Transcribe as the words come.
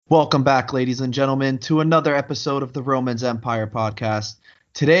Welcome back, ladies and gentlemen, to another episode of the Romans Empire podcast.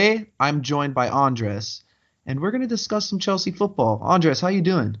 Today, I'm joined by Andres, and we're going to discuss some Chelsea football. Andres, how you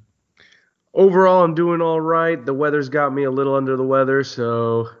doing? Overall, I'm doing all right. The weather's got me a little under the weather,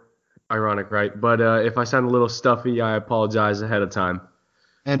 so ironic, right? But if I sound a little stuffy, I apologize ahead of time.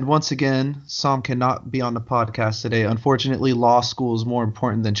 And once again, Sam cannot be on the podcast today. Unfortunately, law school is more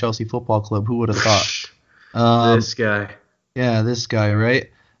important than Chelsea Football Club. Who would have thought? Um, This guy. yeah, this guy, right?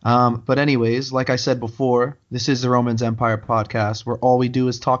 But anyways, like I said before, this is the Romans Empire podcast, where all we do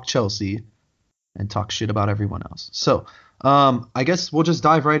is talk Chelsea and talk shit about everyone else. So, I guess we'll just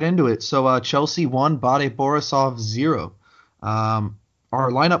dive right into it. So, Chelsea 1, Bate Borisov 0. Our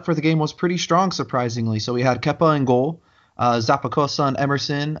lineup for the game was pretty strong, surprisingly. So we had Kepa in goal, Zappacosta and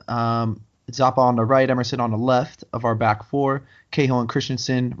Emerson, Zappa on the right, Emerson on the left of our back four, Cahill and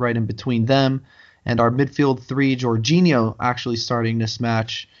Christensen right in between them, and our midfield three, Jorginho actually starting this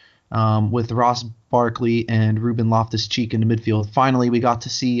match with Ross Barkley and Ruben Loftus-Cheek in the midfield. Finally, we got to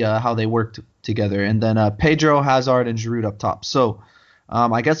see how they worked together. And then Pedro, Hazard, and Giroud up top. So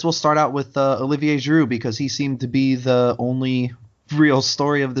I guess we'll start out with Olivier Giroud because he seemed to be the only real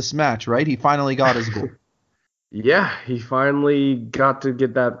story of this match, right? He finally got his goal. Yeah, he finally got to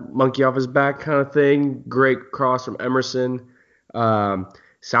get that monkey off his back kind of thing. Great cross from Emerson. I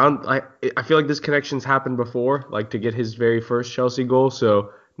feel like this connection's happened before, like to get his very first Chelsea goal.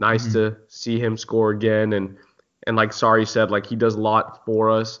 So nice Mhm. to see him score again. And like Sarri said, like he does a lot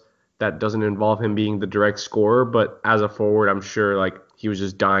for us that doesn't involve him being the direct scorer. But as a forward, I'm sure like he was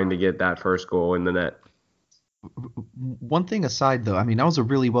just dying to get that first goal in the net. One thing aside, though, I mean, that was a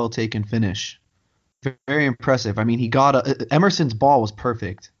really well taken finish. Very impressive. I mean, Emerson's ball was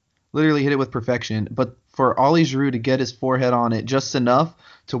perfect. Literally hit it with perfection. But for Ollie Giroud to get his forehead on it just enough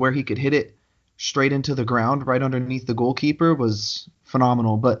to where he could hit it straight into the ground right underneath the goalkeeper was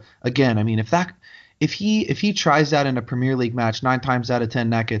phenomenal. But again, I mean, if he tries that in a Premier League match, 9 times out of 10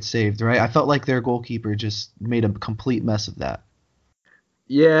 that gets saved, right? I felt like their goalkeeper just made a complete mess of that.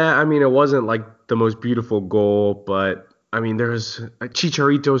 Yeah, I mean, it wasn't like the most beautiful goal, but I mean,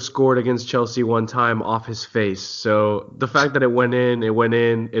 Chicharito scored against Chelsea one time off his face. So the fact that it went in,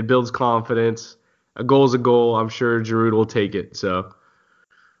 it builds confidence. A goal's a goal. I'm sure Giroud will take it. So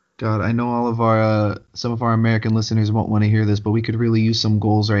God, I know all of our some of our American listeners won't want to hear this, but we could really use some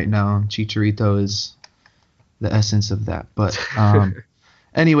goals right now. Chicharito is the essence of that. But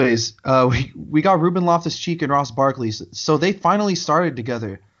anyways, we got Ruben Loftus-Cheek and Ross Barkley, so they finally started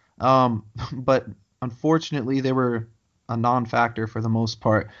together. But unfortunately, they were a non-factor for the most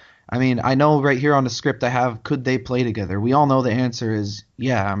part. I mean, I know right here on the script I have, could they play together? We all know the answer is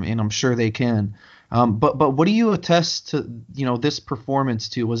yeah. I mean, I'm sure they can. But what do you attest to, this performance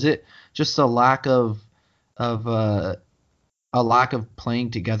to? Was it just of a lack of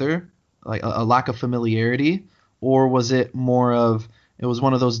playing together, like a lack of familiarity, or was it more of it was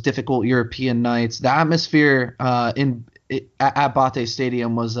one of those difficult European nights? The atmosphere at Bate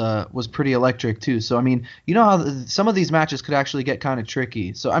Stadium was pretty electric too. So I mean, you know how some of these matches could actually get kind of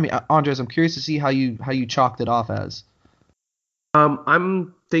tricky. So I mean, Andres, I'm curious to see how you chalked it off as.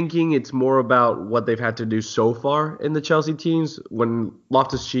 I'm thinking it's more about what they've had to do so far in the Chelsea teams. When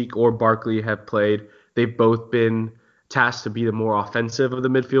Loftus-Cheek or Barkley have played, they've both been tasked to be the more offensive of the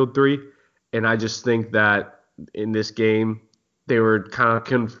midfield three. And I just think that in this game, they were kind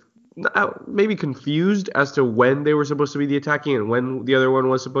of maybe confused as to when they were supposed to be the attacking and when the other one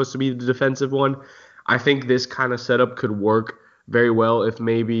was supposed to be the defensive one. I think this kind of setup could work very well if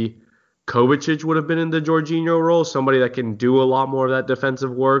maybe Kovacic would have been in the Jorginho role, somebody that can do a lot more of that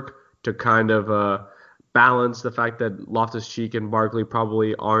defensive work to kind of balance the fact that Loftus-Cheek and Barkley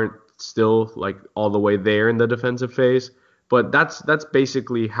probably aren't still like all the way there in the defensive phase. But that's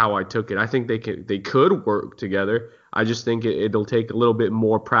basically how I took it. I think they could work together. I just think it'll take a little bit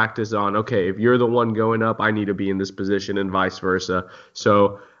more practice on, okay, if you're the one going up, I need to be in this position and vice versa.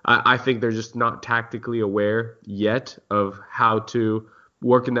 So I think they're just not tactically aware yet of how to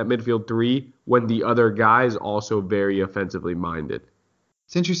work in that midfield three when the other guy is also very offensively minded.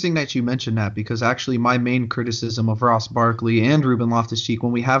 It's interesting that you mentioned that because actually my main criticism of Ross Barkley and Ruben Loftus-Cheek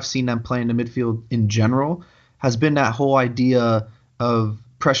when we have seen them play in the midfield in general has been that whole idea of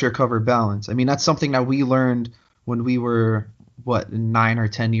pressure cover balance. I mean, that's something that we learned when we were 9 or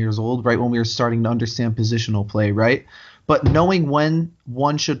 10 years old, right when we were starting to understand positional play, right? But knowing when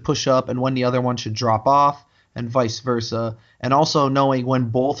one should push up and when the other one should drop off and vice versa, and also knowing when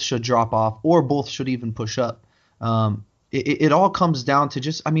both should drop off or both should even push up. It all comes down to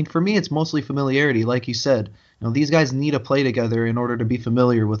just, I mean, for me, it's mostly familiarity. Like you said, these guys need to play together in order to be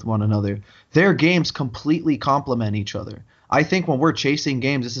familiar with one another. Their games completely complement each other. I think when we're chasing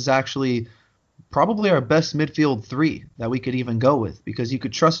games, this is actually probably our best midfield three that we could even go with because you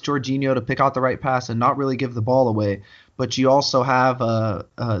could trust Jorginho to pick out the right pass and not really give the ball away, but you also have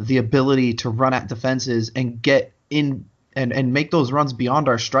the ability to run at defenses and get in and make those runs beyond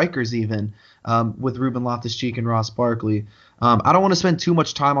our strikers even with Ruben Loftus-Cheek and Ross Barkley. I don't want to spend too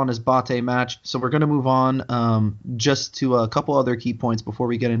much time on this Bate match, so we're going to move on just to a couple other key points before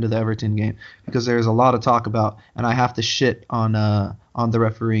we get into the Everton game because there's a lot to talk about, and I have to shit on the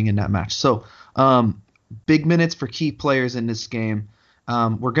refereeing in that match. So big minutes for key players in this game.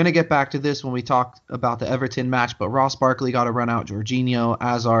 We're going to get back to this when we talk about the Everton match, but Ross Barkley got to run out Jorginho,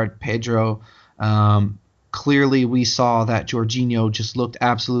 Hazard, Pedro. Clearly, we saw that Jorginho just looked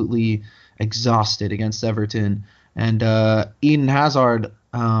absolutely exhausted against Everton. And Eden Hazard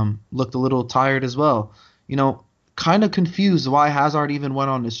looked a little tired as well. You know, kind of confused why Hazard even went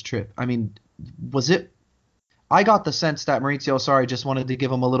on this trip. I mean, was it? I got the sense that Maurizio Sarri just wanted to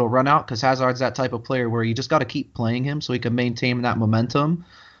give him a little run out because Hazard's that type of player where you just got to keep playing him so he can maintain that momentum.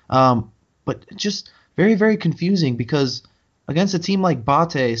 But just very, very confusing because against a team like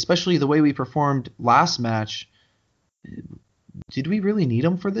Bate, especially the way we performed last match, did we really need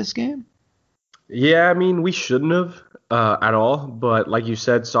him for this game? Yeah, I mean, we shouldn't have at all. But like you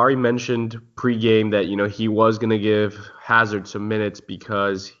said, Sarri mentioned pregame that, he was going to give Hazard some minutes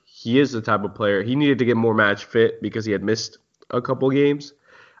because he is the type of player. He needed to get more match fit because he had missed a couple games.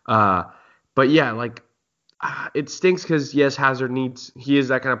 But yeah, it stinks because, yes, he is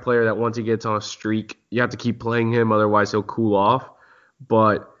that kind of player that once he gets on a streak, you have to keep playing him. Otherwise, he'll cool off.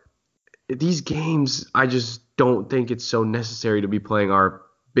 But these games, I just don't think it's so necessary to be playing our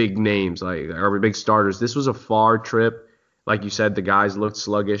big names, like our big starters. This was a far trip. Like you said, the guys looked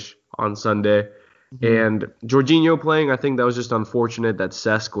sluggish on Sunday. Mm-hmm. And Jorginho playing, I think that was just unfortunate that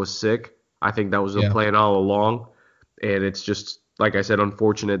Cesc was sick. I think that was the plan all along. And it's just, like I said,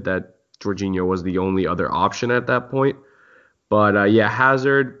 unfortunate that Jorginho was the only other option at that point. But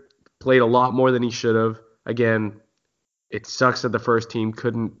Hazard played a lot more than he should have. Again, it sucks that the first team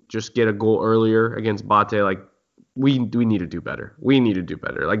couldn't just get a goal earlier against Bate. Like, we need to do better. We need to do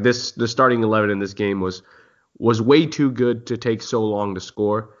better. Like the starting 11 in this game was way too good to take so long to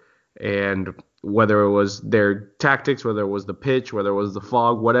score. And whether it was their tactics, whether it was the pitch, whether it was the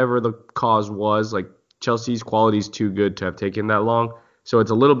fog, whatever the cause was, like Chelsea's quality is too good to have taken that long. So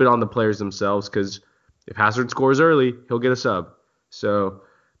it's a little bit on the players themselves because if Hazard scores early, he'll get a sub. So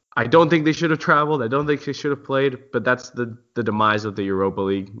I don't think they should have traveled. I don't think they should have played, but that's the demise of the Europa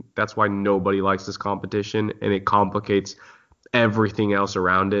League. That's why nobody likes this competition, and it complicates everything else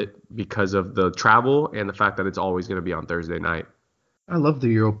around it because of the travel and the fact that it's always going to be on Thursday night. I love the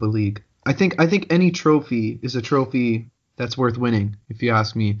Europa League. I think any trophy is a trophy that's worth winning, if you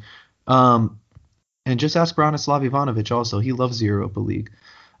ask me. And just ask Branislav Ivanovic also. He loves the Europa League.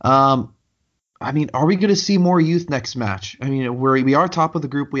 I mean, are we going to see more youth next match? I mean, we are top of the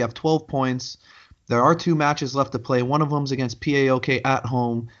group. We have 12 points. There are 2 matches left to play. One of them's against PAOK at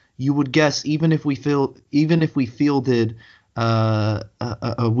home. You would guess even if we fielded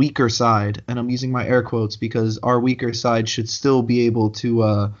a weaker side, and I'm using my air quotes because our weaker side should still be able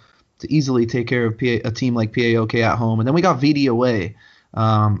to easily take care of a team like PAOK at home. And then we got VD away.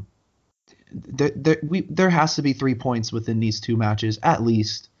 There has to be 3 points within these 2 matches at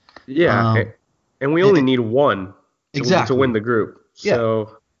least. Yeah. And we only need one to win the group. So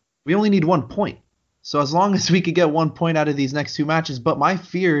yeah, we only need 1 point. So as long as we could get 1 point out of these next 2 matches, but my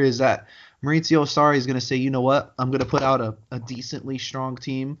fear is that Maurizio Sarri is going to say, you know what, I'm going to put out a decently strong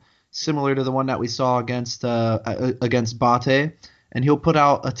team, similar to the one that we saw against Bate, and he'll put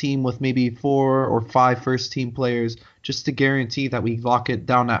out a team with maybe 4 or 5 first team players just to guarantee that we lock it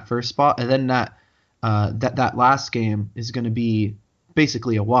down that first spot, and then that last game is going to be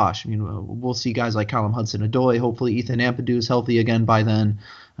basically a wash. I mean, we'll see guys like Callum Hudson-Odoi. Hopefully Ethan Ampadu is healthy again by then,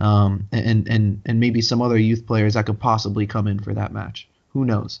 and maybe some other youth players that could possibly come in for that match. Who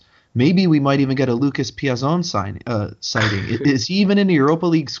knows? Maybe we might even get a Lucas Piazon sighting. Is he even in the Europa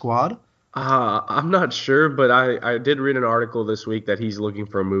League squad? I'm not sure, but I did read an article this week that he's looking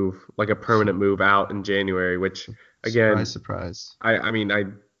for a move, like a permanent move out in January, which, again, surprise. I mean,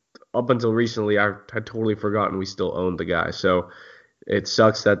 up until recently, I had totally forgotten we still owned the guy. So it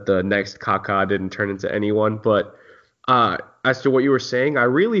sucks that the next Kaká didn't turn into anyone. But as to what you were saying, I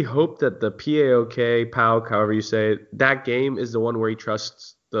really hope that the PAOK, however you say it, that game is the one where he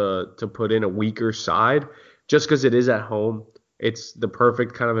trusts to put in a weaker side, just because it is at home. It's the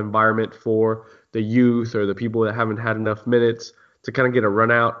perfect kind of environment for the youth or the people that haven't had enough minutes to kind of get a run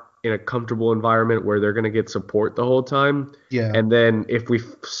out in a comfortable environment where they're going to get support the whole time. Yeah. And then if we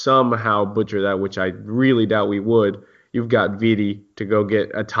somehow butcher that, which I really doubt we would, you've got Vidi to go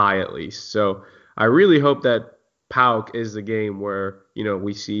get a tie at least. So I really hope that PAOK is the game where,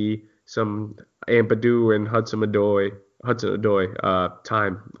 we see some Ampadu and Hudson-Odoi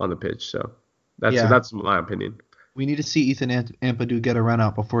time on the pitch. So Yeah, that's my opinion. we need to see Ethan Ampadu get a run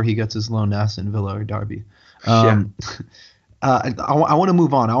out before he gets his loan to Aston Villa or Derby. Yeah. Um, I want to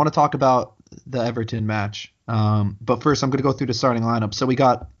move on. I want to talk about the Everton match. But first, I'm going to go through the starting lineup. So we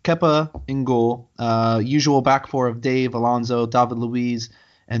got Kepa in goal, usual back four of Dave, Alonso, David Luiz,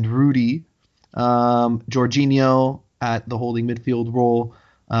 and Rudy. Jorginho at the holding midfield role,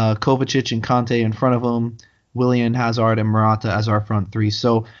 Kovacic and Conte in front of him, Willian, Hazard, and Morata as our front three.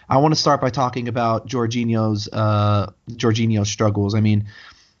 So I want to start by talking about Jorginho's struggles. I mean,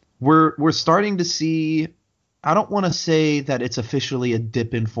 we're starting to see. I don't want to say that it's officially a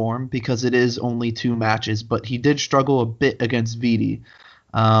dip in form because it is only 2 matches, but he did struggle a bit against Vidi.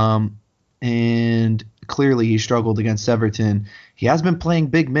 And clearly he struggled against Everton. He has been playing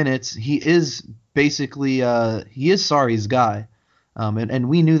big minutes. He is basically he is Sarri's guy. And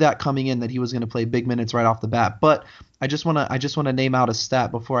we knew that coming in that he was going to play big minutes right off the bat. But I just want to name out a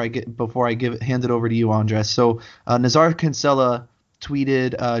stat before I hand it over to you, Andres. So Nazar Kinsella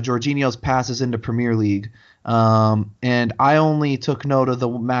tweeted Jorginho's passes into Premier League. And I only took note of the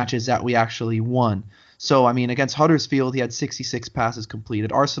matches that we actually won. So, I mean, against Huddersfield, he had 66 passes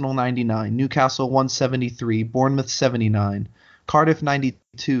completed. Arsenal, 99. Newcastle, 173. Bournemouth, 79. Cardiff,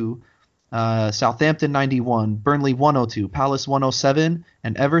 92. Southampton, 91. Burnley, 102. Palace, 107.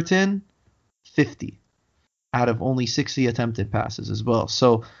 And Everton, 50 out of only 60 attempted passes as well.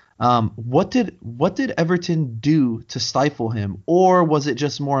 So, what did Everton do to stifle him? Or was it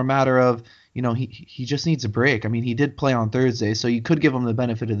just more a matter of, he just needs a break? I mean, he did play on Thursday, so you could give him the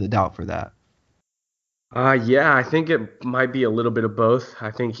benefit of the doubt for that. Yeah, I think it might be a little bit of both.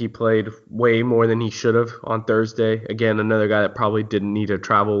 I think he played way more than he should have on Thursday. Again, another guy that probably didn't need to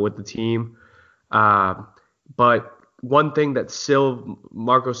travel with the team. But one thing that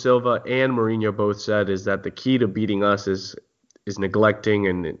Marco Silva and Mourinho both said is that the key to beating us is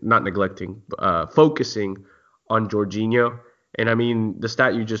focusing on Jorginho. And I mean, the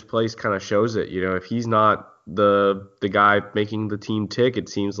stat you just placed kind of shows it. If he's not the guy making the team tick, it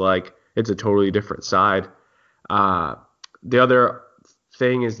seems like it's a totally different side. The other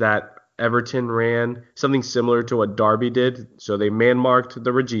thing is that Everton ran something similar to what Derby did. So they man-marked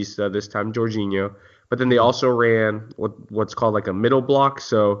the Regista, this time Jorginho, but then they also ran what's called like a middle block.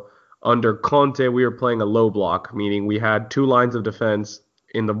 So under Conte, we were playing a low block, meaning we had 2 lines of defense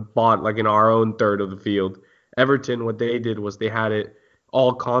in the like in our own third of the field. Everton, what they did was they had it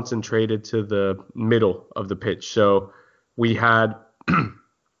all concentrated to the middle of the pitch. So we had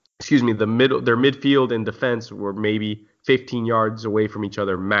their midfield and defense were maybe 15 yards away from each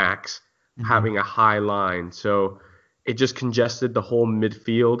other max, having a high line. So it just congested the whole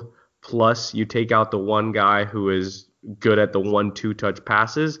midfield. Plus, you take out the one guy who is good at the 1-2 touch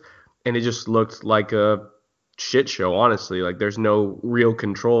passes, and it just looked like a shit show, honestly. Like, there's no real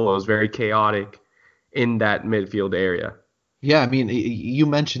control. It was very chaotic in that midfield area. Yeah, I mean, you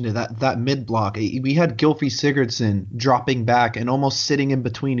mentioned it, that mid block. We had Gylfi Sigurdsson dropping back and almost sitting in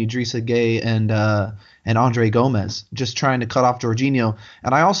between Idrissa Gueye and Andre Gomez, just trying to cut off Jorginho.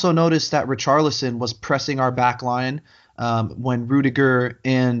 And I also noticed that Richarlison was pressing our back line when Rudiger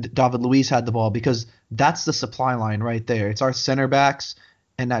and David Luiz had the ball, because that's the supply line right there. It's our center backs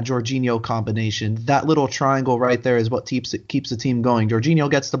and that Jorginho combination. That little triangle right there is what keeps the team going. Jorginho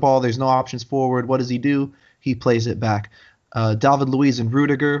gets the ball. There's no options forward. What does he do? He plays it back. David Luiz and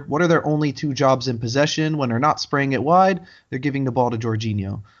Rudiger, what are their only 2 jobs in possession? When they're not spraying it wide, they're giving the ball to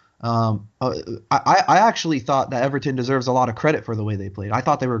Jorginho. I actually thought that Everton deserves a lot of credit for the way they played. I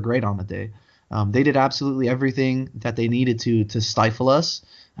thought they were great on the day. They did absolutely everything that they needed to stifle us,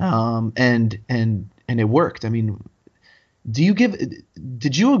 and it worked. I mean,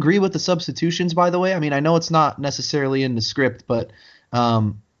 did you agree with the substitutions, by the way? I mean, I know it's not necessarily in the script, but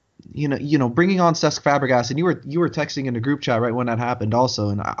bringing on Cesc Fabregas, and you were texting in the group chat right when that happened also,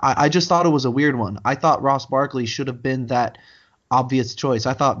 and I just thought it was a weird one. I thought Ross Barkley should have been that obvious choice.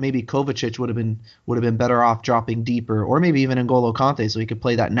 I thought maybe Kovacic would have been better off dropping deeper, or maybe even N'Golo Kante, so he could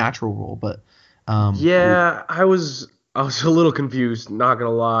play that natural role. But yeah, I was a little confused, not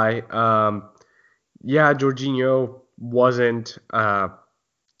gonna lie. Jorginho wasn't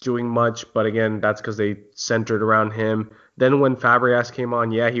doing much, but again, that's because they centered around him. Then when Fabregas came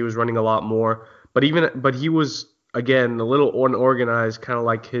on, he was running a lot more, but he was again a little unorganized, kind of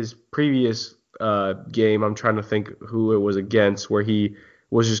like his previous game. I'm trying to think who it was against, where he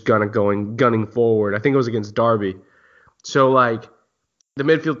was just gunning forward. I think it was against Derby. So like the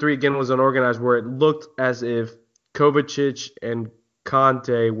midfield 3 again was unorganized, where it looked as if Kovacic and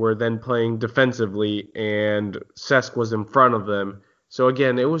Conte were then playing defensively, and Cesc was in front of them. So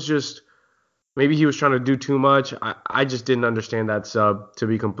again, it was just maybe he was trying to do too much. I just didn't understand that sub, to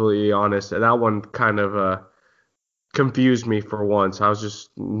be completely honest. And that one kind of confused me for once. I was just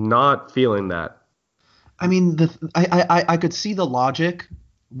not feeling that. I mean, I could see the logic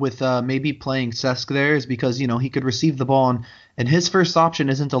with maybe playing Cesc there is because he could receive the ball and his first option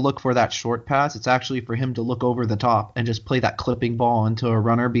isn't to look for that short pass. It's actually for him to look over the top and just play that clipping ball into a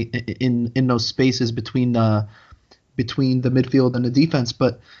runner in those spaces between the midfield and the defense.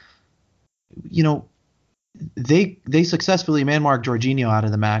 But you know they successfully man marked Jorginho out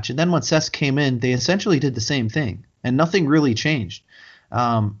of the match, and then when Cesc came in, they essentially did the same thing, and nothing really changed.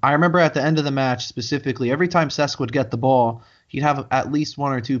 I remember at the end of the match specifically, every time Cesc would get the ball, he'd have at least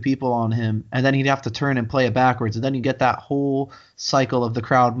one or two people on him, and then he'd have to turn and play it backwards, and then you get that whole cycle of the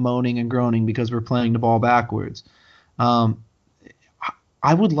crowd moaning and groaning because we're playing the ball backwards. Um,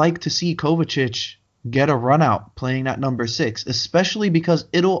 I would like to see Kovacic get a run out playing that number 6, especially because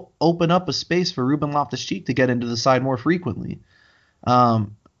it'll open up a space for Ruben Loftus-Cheek to get into the side more frequently.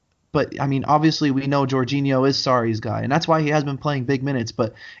 Um, but I mean, obviously we know Jorginho is Sarri's guy, and that's why he has been playing big minutes.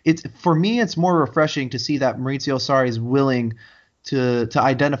 But it's for me, it's more refreshing to see that Maurizio Sarri is willing to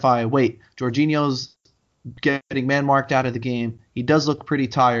identify. Wait, Jorginho's getting man marked out of the game. He does look pretty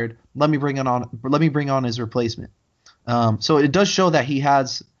tired. Let me bring on. Let me bring on his replacement. So it does show that he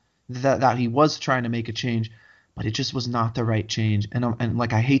has that he was trying to make a change, but it just was not the right change. And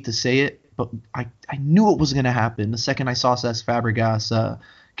like I hate to say it, but I knew it was going to happen the second I saw Cesc Fabregas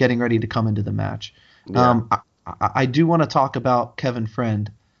getting ready to come into the match. Yeah. I do want to talk about Kevin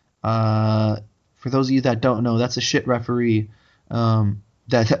Friend. For those of you that don't know, that's a shit referee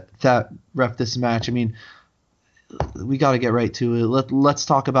that ref this match. I mean, we got to get right to it. Let's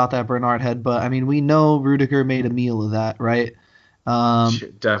talk about that Bernard headbutt. I mean, we know Rudiger made a meal of that, right?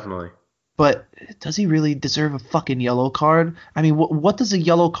 Definitely. But does he really deserve a fucking yellow card? I mean, what does a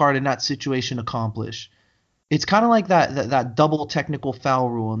yellow card in that situation accomplish? It's kind of like that double technical foul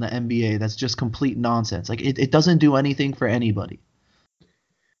rule in the NBA that's just complete nonsense. Like it doesn't do anything for anybody.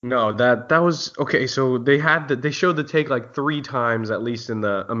 No, that was okay. So they showed the take like three times at least in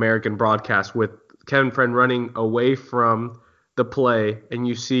the American broadcast with Kevin Friend running away from the play, and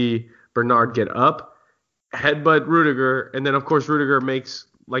you see Bernard get up, headbutt Rudiger, and then of course Rudiger makes,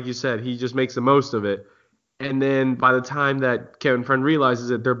 like you said, he just makes the most of it. And then by the time that Kevin Friend realizes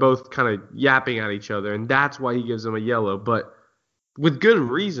it, they're both kind of yapping at each other, and that's why he gives him a yellow. But with good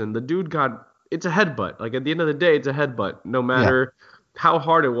reason, the dude got it's a headbutt. Like at the end of the day, it's a headbutt. No Yeah. matter how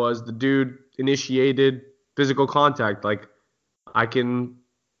hard it was, the dude initiated physical contact. Like I can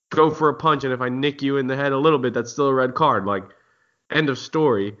go for a punch, and if I nick you in the head a little bit, that's still a red card. Like end of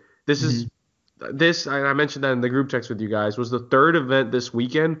story. This Hmm. is this I mentioned that in the group text with you guys was the third event this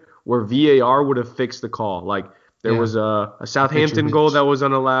weekend where VAR would have fixed the call. Like there Yeah. was a Southampton goal Mitrovic. that was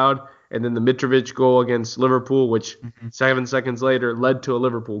unallowed, and then the Mitrovic goal against Liverpool, which Hmm. 7 seconds later led to a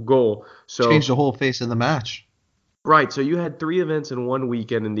Liverpool goal. Changed So the whole face of the match. right, so you had three events in one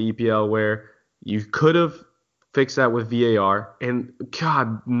weekend in the EPL where you could have fixed that with VAR, and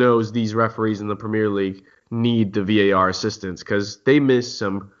God knows these referees in the Premier League need the VAR assistance because they miss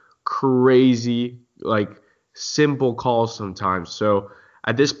some crazy, like simple calls sometimes. So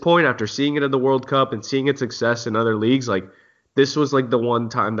at this point, after seeing it at the World Cup and seeing its success in other leagues, like this was like the one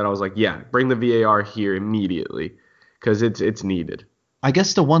time that I was like, yeah, bring the VAR here immediately because it's needed. I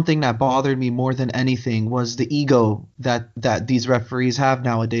guess the one thing that bothered me more than anything was the ego that these referees have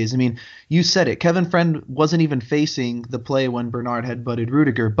nowadays. I mean, you said it. Kevin Friend wasn't even facing the play when Bernard headbutted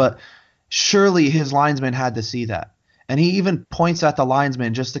Rudiger, but surely his linesman had to see that. And he even points at the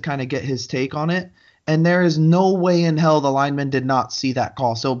linesman just to kind of get his take on it. And there is no way in hell the lineman did not see that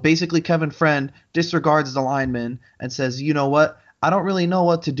call. So basically, Kevin Friend disregards the lineman and says, you know what? I don't really know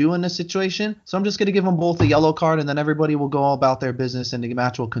what to do in this situation, so I'm just going to give them both a yellow card, and then everybody will go about their business and the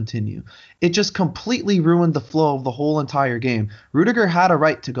match will continue. It just completely ruined the flow of the whole entire game. Rudiger had a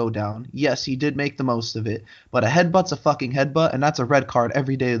right to go down. Yes, he did make the most of it, but a headbutt's a fucking headbutt, and that's a red card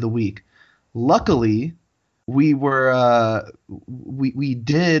every day of the week. Luckily, we were we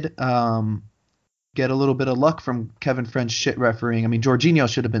did get a little bit of luck from Kevin Friend's shit refereeing. I mean, Jorginho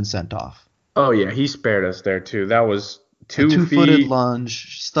should have been sent off. Oh yeah, he spared us there too. That was A 2-footed 2 feet,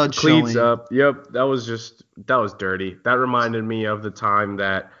 lunge, stud cleats showing. up. Yep, that was dirty. That reminded me of the time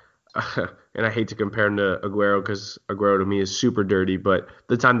that, and I hate to compare him to Aguero because Aguero to me is super dirty, but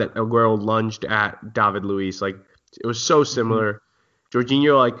the time that Aguero lunged at David Luiz, like it was so Mhm. similar.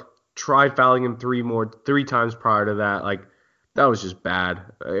 Jorginho like tried fouling him three times prior to that. Like that was just bad.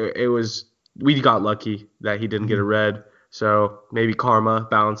 It was we got lucky that he didn't get a red. So maybe karma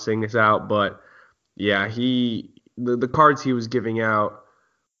balancing this out. But yeah, the cards he was giving out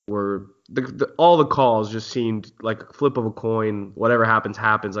were all the calls just seemed like a flip of a coin. Whatever happens,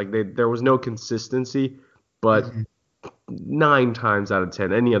 happens. Like there was no consistency. But Mhm. 9 times out of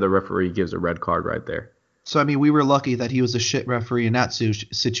 10, any other referee gives a red card right there. So I mean, we were lucky that he was a shit referee in that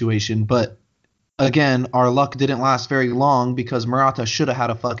situation, but again, our luck didn't last very long because Murata should have had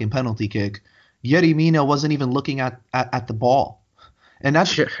a fucking penalty kick. Yerry Mina wasn't even looking at the ball. And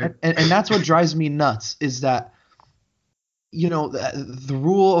that's and that's what drives me nuts is that the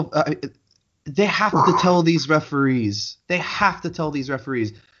rule of they have to tell these referees. They have to tell these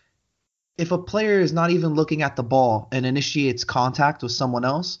referees if a player is not even looking at the ball and initiates contact with someone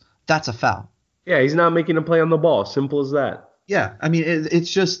else, that's a foul. Yeah, he's not making a play on the ball. Simple as that. Yeah, I mean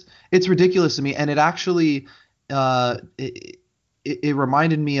it's ridiculous to me, and it actually it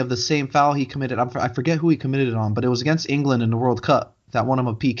reminded me of the same foul he committed. I forget who he committed it on, but it was against England in the World Cup that won him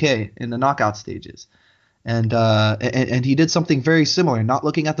a PK in the knockout stages, and he did something very similar, not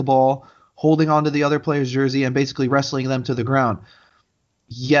looking at the ball, holding onto the other player's jersey, and basically wrestling them to the ground.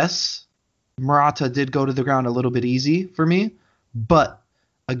 Yes, Murata did go to the ground a little bit easy for me, but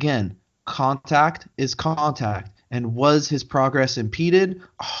again, contact is contact. And was his progress impeded?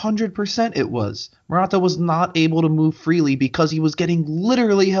 100% it was. Murata was not able to move freely because he was getting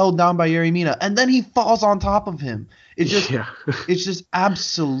literally held down by Yerry Mina, and then he falls on top of him. It's just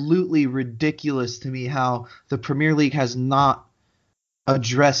absolutely ridiculous to me how the Premier League has not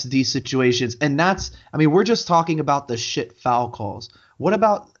addressed these situations. And we're just talking about the shit foul calls. What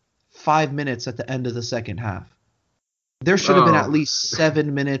about 5 minutes at the end of the second half? There should have been at least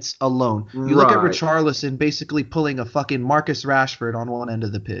 7 minutes alone. You look at Richarlison basically pulling a fucking Marcus Rashford on one end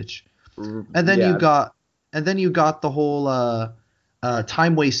of the pitch, and then you got the whole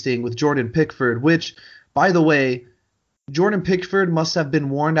time wasting with Jordan Pickford. Which, by the way, Jordan Pickford must have been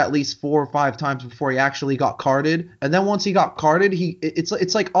warned at least 4 or 5 times before he actually got carded. And then once he got carded,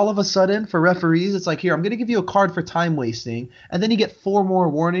 it's like all of a sudden for referees, it's like, here, I'm gonna give you a card for time wasting, and then you get 4 more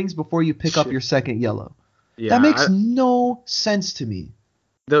warnings before you pick up your second yellow. Yeah, that makes no sense to me.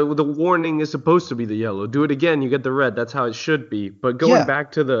 The warning is supposed to be the yellow. Do it again, you get the red. That's how it should be. But going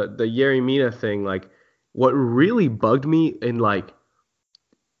back to the Yerry Mina thing, like what really bugged me in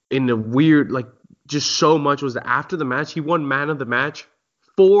the weird, like just so much was that after the match, he won man of the match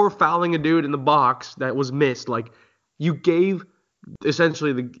for fouling a dude in the box that was missed. Like you gave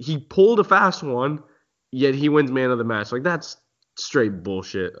essentially he pulled a fast one, yet he wins man of the match. Like that's straight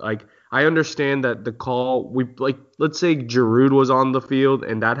bullshit. Like I understand that the call, let's say Giroud was on the field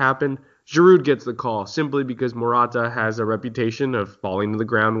and that happened. Giroud gets the call simply because Morata has a reputation of falling to the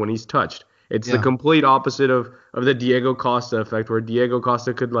ground when he's touched. It's the complete opposite of the Diego Costa effect, where Diego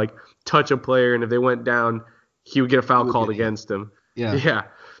Costa could touch a player, and if they went down, he would get a foul called against him. Yeah.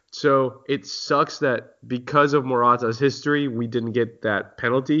 So it sucks that because of Morata's history, we didn't get that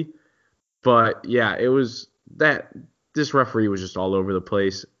penalty. But yeah, it was that. This referee was just all over the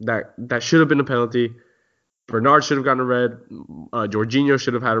place. That should have been a penalty. Bernard should have gotten a red. Jorginho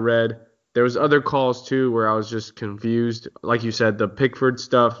should have had a red. There was other calls too where I was just confused. Like you said, the Pickford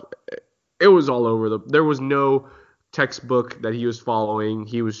stuff, it was all over. There was no textbook that he was following.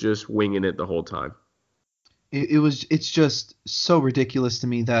 He was just winging it the whole time. It's just so ridiculous to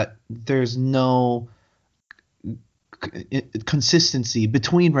me that there's no consistency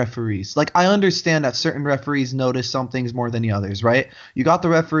between referees. Like, I understand that certain referees notice some things more than the others, right? You got the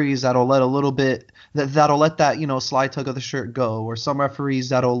referees that'll let a little bit that'll let that slide tug of the shirt go, or some referees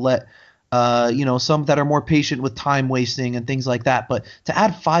that'll let some that are more patient with time wasting and things like that. But to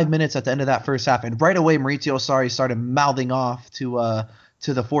add 5 minutes at the end of that first half, and right away Maurizio Sarri started mouthing off to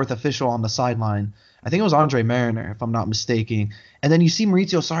the fourth official on the sideline. I think it was Andre Mariner, if I'm not mistaken. And then you see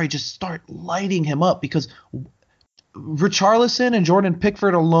Maurizio Sarri just start lighting him up because Richarlison and Jordan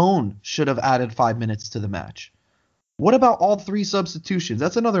Pickford alone should have added 5 minutes to the match. What about all 3 substitutions?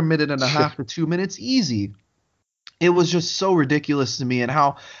 That's another minute and a half to 2 minutes easy. It was just so ridiculous to me, and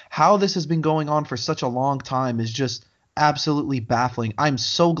how this has been going on for such a long time is just absolutely baffling. I'm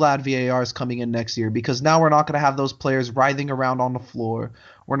so glad VAR is coming in next year, because now we're not going to have those players writhing around on the floor.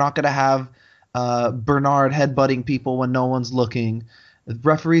 We're not going to have Bernard headbutting people when no one's looking. The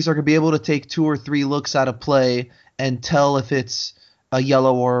referees are going to be able to take 2 or 3 looks at a play and tell if it's a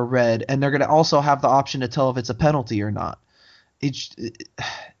yellow or a red, and they're going to also have the option to tell if it's a penalty or not. It's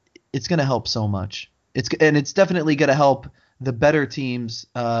going to help so much. It's definitely going to help the better teams,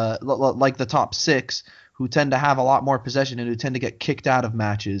 like the top 6, who tend to have a lot more possession and who tend to get kicked out of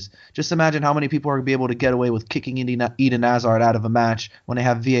matches. Just imagine how many people are going to be able to get away with kicking Eden Hazard out of a match when they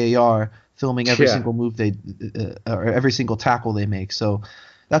have VAR filming every Yeah. single move or every single tackle they make. So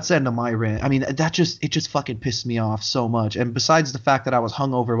that's the end of my rant. I mean, it just fucking pissed me off so much. And besides the fact that I was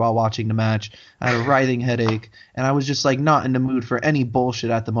hungover while watching the match, I had a writhing headache, and I was just like not in the mood for any bullshit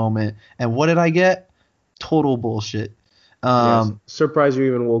at the moment. And what did I get? Total bullshit. Yes. Um, Surprised you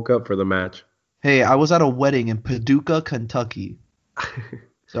even woke up for the match. hey, I was at a wedding in Paducah, Kentucky.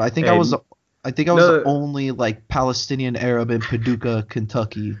 So And I think I was the no, only like Palestinian Arab in Paducah,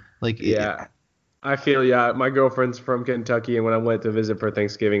 Kentucky. Like, yeah, I feel yeah. My girlfriend's from Kentucky, and when I went to visit for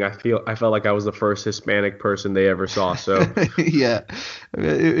Thanksgiving, I felt like I was the first Hispanic person they ever saw. So yeah,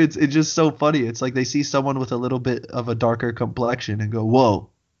 it's just so funny. It's like they see someone with a little bit of a darker complexion and go, "Whoa,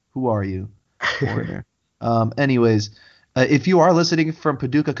 who are you, foreigner?" Anyways, if you are listening from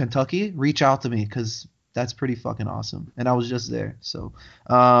Paducah, Kentucky, reach out to me because that's pretty fucking awesome. And I was just there. So,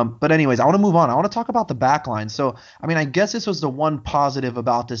 but anyways, I want to move on. I want to talk about the back line. So, I mean, I guess this was the one positive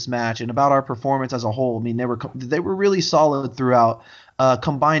about this match and about our performance as a whole. I mean, they were really solid throughout.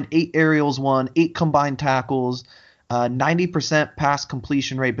 Combined 8 aerials won, 8 combined tackles, 90% pass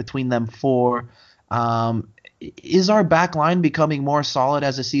completion rate between them four. Is our back line becoming more solid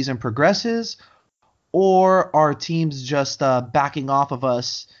as the season progresses, or are teams just backing off of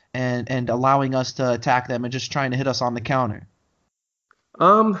us and allowing us to attack them and just trying to hit us on the counter?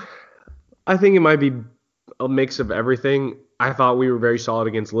 um, I think it might be a mix of everything. I thought we were very solid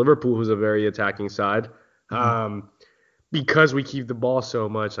against Liverpool, who's a very attacking side. Hmm. Um, because we keep the ball so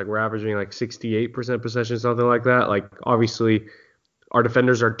much, like we're averaging like 68% possession, something like that. Like obviously our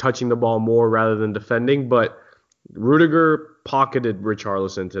defenders are touching the ball more rather than defending, but Rudiger pocketed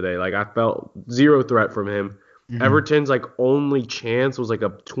Richarlison today. Like I felt zero threat from him. Hmm. Everton's like only chance was like a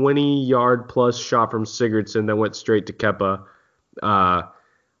 20-yard plus shot from Sigurdsson that went straight to Kepa. Uh,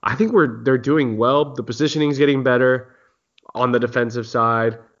 I think they're doing well. The positioning's getting better on the defensive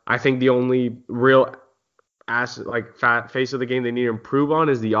side. I think the only real fat face of the game they need to improve on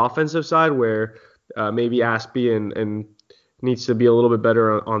is the offensive side, where maybe Aspie and needs to be a little bit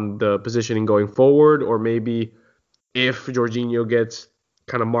better on the positioning going forward, or maybe if Jorginho gets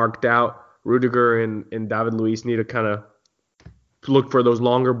kind of marked out, Rudiger and David Luiz need to kind of look for those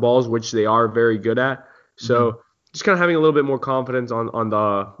longer balls, which they are very good at. Hmm. So just kind of having a little bit more confidence on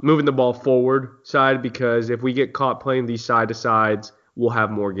the moving the ball forward side, because if we get caught playing these side to sides, we'll have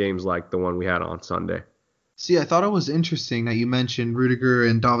more games like the one we had on Sunday. See, I thought it was interesting that you mentioned Rudiger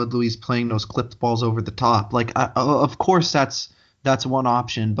and David Luiz playing those clipped balls over the top. Like, of course, that's one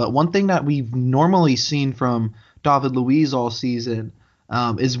option. But one thing that we've normally seen from David Luiz all season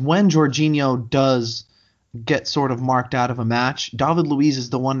is when Jorginho does get sort of marked out of a match, David Luiz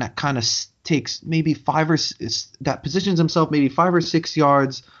is the one that kind of takes maybe that positions himself maybe 5 or 6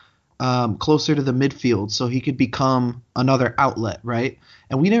 yards closer to the midfield so he could become another outlet, right?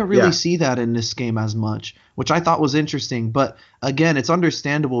 And we didn't really Yeah. see that in this game as much, which I thought was interesting. But again, it's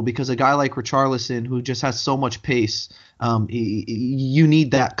understandable because a guy like Richarlison, who just has so much pace, you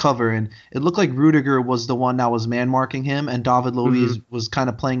need that cover. And it looked like Rudiger was the one that was man marking him, and David Luiz hmm was kind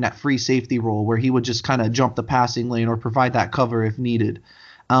of playing that free safety role where he would just kind of jump the passing lane or provide that cover if needed.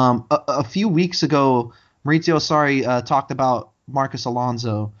 A few weeks ago, Maurizio Sarri talked about Marcus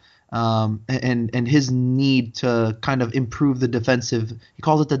Alonso and his need to kind of improve the defensive. He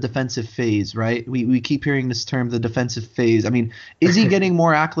calls it the defensive phase, right? We keep hearing this term, the defensive phase. I mean, is he getting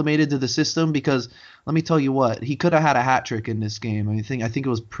more acclimated to the system? Because let me tell you what, he could have had a hat trick in this game. I think it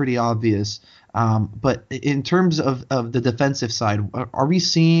was pretty obvious. But in terms of the defensive side, are we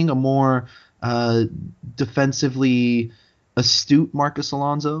seeing a more defensively astute Marcus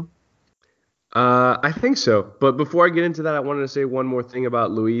Alonso? I think so. But before I get into that, I wanted to say one more thing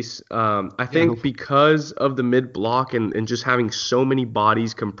about Luis. I Yeah, go think for it. because of the mid block and just having so many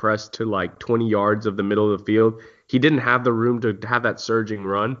bodies compressed to like 20 yards of the middle of the field, he didn't have the room to have that surging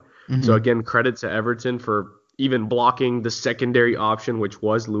run. So Hmm. again, credit to Everton for even blocking the secondary option, which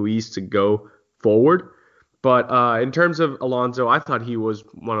was Luis to go forward. But in terms of Alonso, I thought he was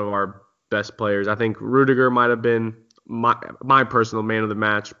one of our best players. I think Rudiger might have been my personal man of the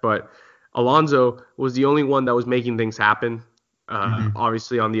match, but Alonso was the only one that was making things happen. Hmm.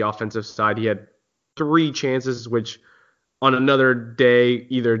 Obviously, on the offensive side, he had 3 chances, which on another day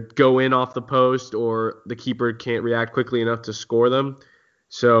either go in off the post or the keeper can't react quickly enough to score them.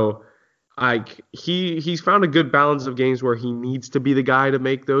 So, he's found a good balance of games where he needs to be the guy to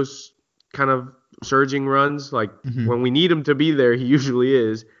make those kind of surging runs. Like Hmm. when we need him to be there, he usually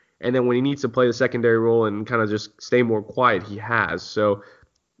is. And then when he needs to play the secondary role and kind of just stay more quiet, he has. So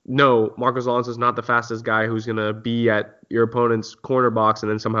no, Marcos Alonso is not the fastest guy who's going to be at your opponent's corner box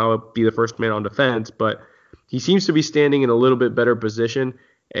and then somehow be the first man on defense, but he seems to be standing in a little bit better position.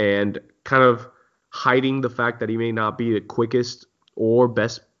 and kind of hiding the fact that he may not be the quickest or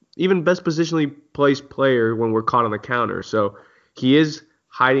best positionally placed player when we're caught on the counter. So he is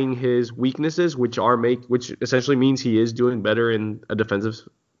hiding his weaknesses, which essentially means he is doing better in a defensive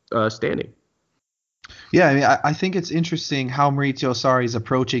standing. Yeah, I mean, I think it's interesting how Maurizio Sarri is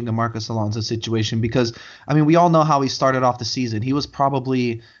approaching the Marcos Alonso situation because, I mean, we all know how he started off the season. He was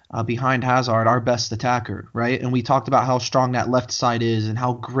probably behind Hazard our best attacker, right? And we talked about how strong that left side is and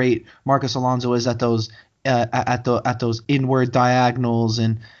how great Marcos Alonso is at those at those inward diagonals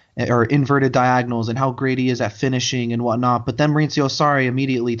and or inverted diagonals and how great he is at finishing and whatnot. But then Maurizio Sarri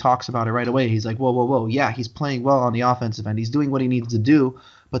immediately talks about it right away. He's like, whoa, whoa, whoa, yeah, he's playing well on the offensive end. He's doing what he needs to do.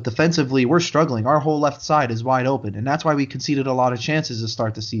 But defensively, we're struggling. Our whole left side is wide open, and that's why we conceded a lot of chances to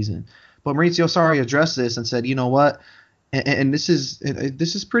start the season. But Maurizio Sarri addressed this and said, you know what? And this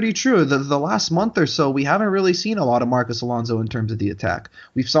is pretty true. The last month or so, we haven't really seen a lot of Marcos Alonso in terms of the attack.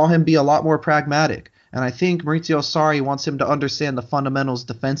 We saw him be a lot more pragmatic, and I think Maurizio Sarri wants him to understand the fundamentals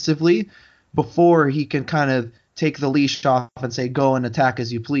defensively before he can kind of take the leash off and say go and attack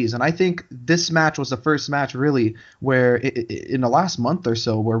as you please. And I think this match was the first match really where in the last month or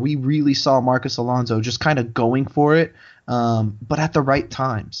so where we really saw Marcos Alonso just kind of going for it, but at the right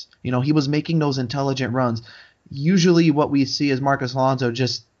times. You know, he was making those intelligent runs. Usually what we see is Marcos Alonso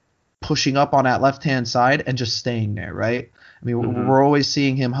just pushing up on that left-hand side and just staying there, right? I mean, we're always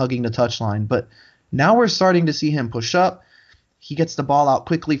seeing him hugging the touchline, but now we're starting to see him push up. He gets the ball out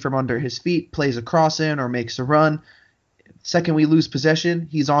quickly from under his feet, plays a cross in or makes a run. Second we lose possession,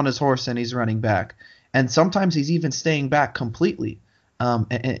 he's on his horse and he's running back. And sometimes he's even staying back completely.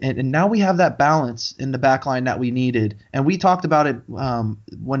 And now we have that balance in the back line that we needed. And we talked about it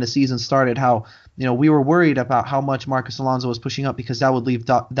when the season started, how we were worried about how much Marcos Alonso was pushing up because that would leave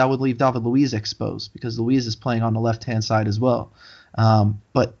David Luiz exposed because Luiz is playing on the left-hand side as well.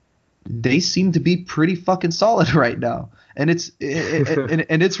 But they seem to be pretty fucking solid right now. And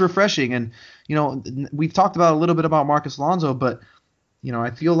it's refreshing. And we've talked about a little bit about Marcos Alonso, but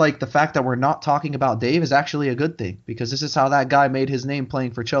I feel like the fact that we're not talking about Dave is actually a good thing because this is how that guy made his name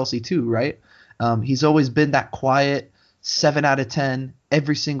playing for Chelsea too, right? He's always been that quiet 7 out of 10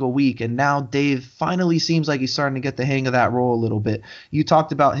 every single week, and now Dave finally seems like he's starting to get the hang of that role a little bit. You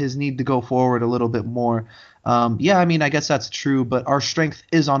talked about his need to go forward a little bit more. Yeah, I mean, I guess that's true, but our strength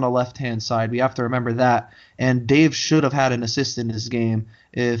is on the left-hand side. We have to remember that. And Dave should have had an assist in this game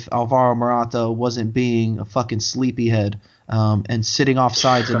if Alvaro Morata wasn't being a fucking sleepyhead and sitting off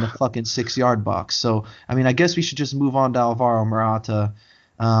sides in the fucking 6-yard box. So, I mean, I guess we should just move on to Alvaro Morata.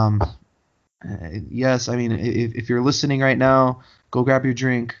 Yes, I mean, if you're listening right now, go grab your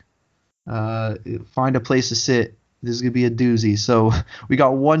drink, find a place to sit. This is going to be a doozy. So we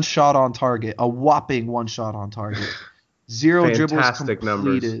got one shot on target, a whopping one shot on target. 0 dribbles completed.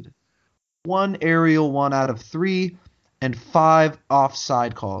 Numbers. 1 aerial 1 out of 3, and 5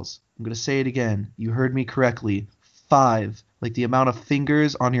 offside calls. I'm going to say it again. You heard me correctly. 5, like the amount of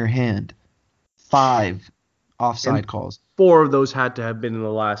fingers on your hand. 5 offside calls. 4 of those had to have been in the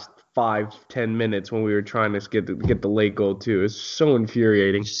last 5-10 minutes when we were trying to get the late goal too. It's so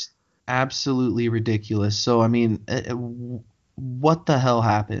infuriating. Just absolutely ridiculous. So I mean, what the hell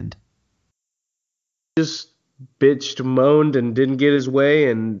happened? Just bitched, moaned, and didn't get his way,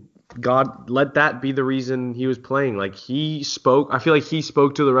 and God let that be the reason he was playing. Like I feel like he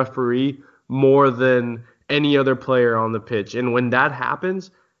spoke to the referee more than any other player on the pitch. And when that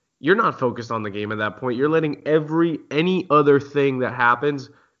happens, you're not focused on the game at that point. You're letting any other thing that happens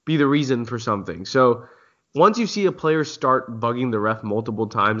be the reason for something. So once you see a player start bugging the ref multiple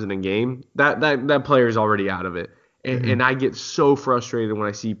times in a game, that player is already out of it. And I get so frustrated when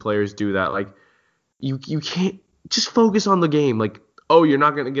I see players do that. Like you can't just focus on the game. Like, oh, you're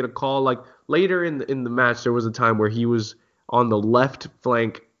not going to get a call. Like later in the match, there was a time where he was on the left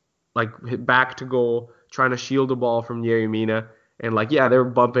flank, like hit back to goal, trying to shield the ball from Yerry Mina. And like, yeah, they were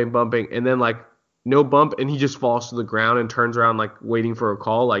bumping. And then like no bump. And he just falls to the ground and turns around, like waiting for a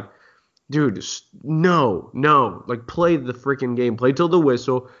call. Like, dude, no. Like play the freaking game. Play till the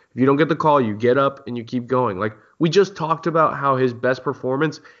whistle. If you don't get the call, you get up and you keep going. Like we just talked about how his best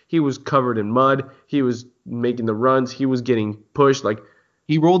performance, he was covered in mud. He was making the runs. He was getting pushed. Like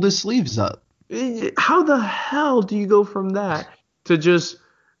he rolled his sleeves up. How the hell do you go from that to just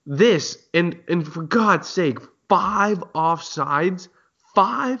this? And for God's sake, 5 offsides?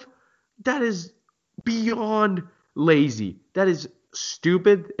 5? That is beyond lazy. That is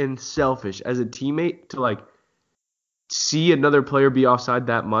stupid and selfish as a teammate to like see another player be offside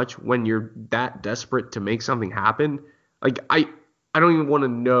that much when you're that desperate to make something happen. Like I don't even want to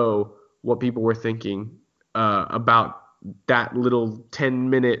know what people were thinking about that little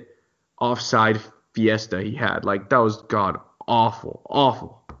 10-minute offside fiesta he had. Like, that was, God, awful,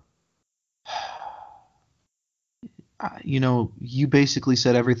 awful. You basically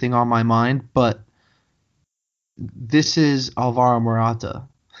said everything on my mind, but this is Alvaro Morata,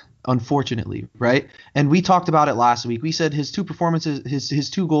 unfortunately, right? And we talked about it last week. We said his two performances, his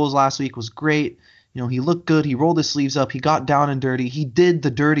two goals last week was great. He looked good. He rolled his sleeves up. He got down and dirty. He did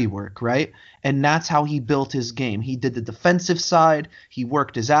the dirty work, right? And that's how he built his game. He did the defensive side. He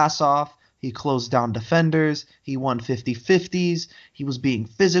worked his ass off. He closed down defenders. He won 50-50s. He was being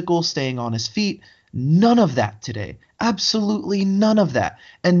physical, staying on his feet. None of that today. Absolutely none of that.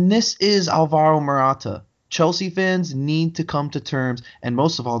 And this is Alvaro Morata. Chelsea fans need to come to terms, and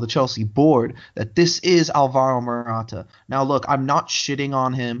most of all the Chelsea board, that this is Alvaro Morata. Now, look, I'm not shitting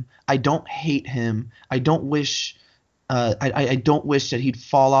on him. I don't hate him. I don't wish I don't wish that he'd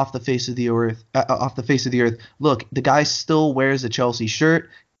fall off the face of the earth. Look, the guy still wears a Chelsea shirt.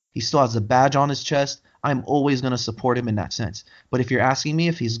 He still has a badge on his chest. I'm always going to support him in that sense. But if you're asking me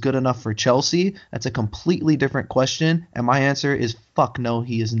if he's good enough for Chelsea, that's a completely different question. And my answer is fuck no,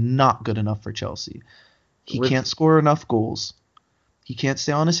 he is not good enough for Chelsea. He can't score enough goals. He can't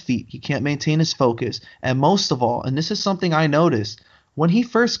stay on his feet. He can't maintain his focus. And most of all, and this is something I noticed, when he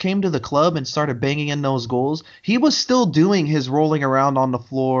first came to the club and started banging in those goals, he was still doing his rolling around on the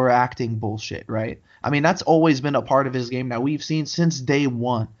floor acting bullshit, right? I mean, that's always been a part of his game that we've seen since day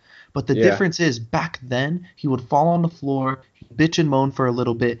one. But the difference is back then he would fall on the floor, bitch and moan for a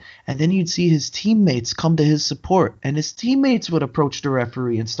little bit, and then you'd see his teammates come to his support, and his teammates would approach the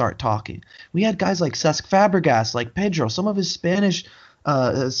referee and start talking. We had guys like Cesc Fabregas, like Pedro, some of his Spanish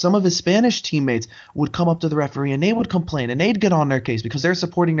teammates would come up to the referee and they would complain and they'd get on their case because they're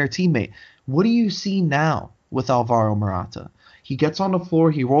supporting their teammate. What do you see now with Alvaro Morata? He gets on the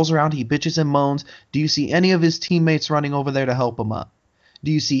floor, he rolls around, he bitches and moans. Do you see any of his teammates running over there to help him up?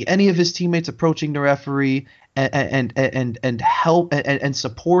 Do you see any of his teammates approaching the referee and help and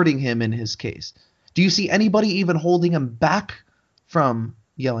supporting him in his case? Do you see anybody even holding him back from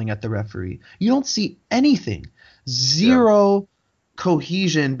yelling at the referee? You don't see anything. Zero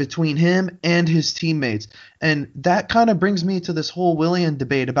cohesion between him and his teammates. And that kind of brings me to this whole Willian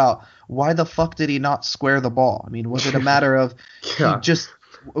debate about why the fuck did he not square the ball? I mean, was it a matter of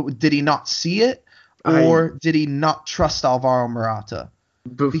did he not see it, or did he not trust Alvaro Morata?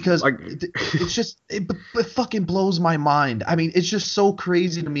 Because it's just it fucking blows my mind. I mean, it's just so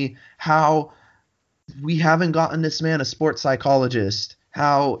crazy to me how we haven't gotten this man a sports psychologist.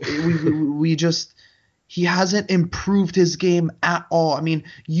 How we just he hasn't improved his game at all. I mean,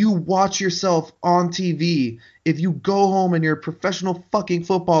 you watch yourself on TV. If you go home and you're a professional fucking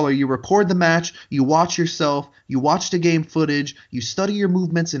footballer, you record the match, you watch yourself, you watch the game footage, you study your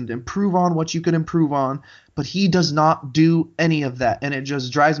movements and improve on what you can improve on. But he does not do any of that, and it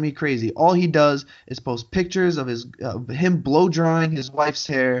just drives me crazy. All he does is post pictures of him blow drying his wife's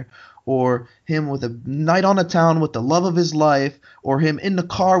hair, or him with a night on the town with the love of his life, or him in the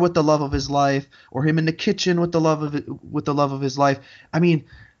car with the love of his life, or him in the kitchen with the love of his life. I mean,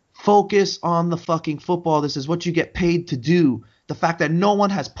 focus on the fucking football. This is what you get paid to do. The fact that no one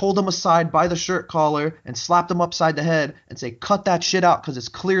has pulled him aside by the shirt collar and slapped him upside the head and say, cut that shit out because it's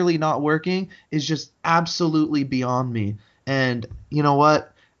clearly not working, is just absolutely beyond me. And you know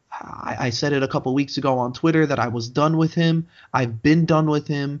what? I said it a couple weeks ago on Twitter that I was done with him. I've been done with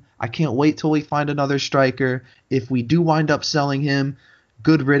him. I can't wait till we find another striker. If we do wind up selling him,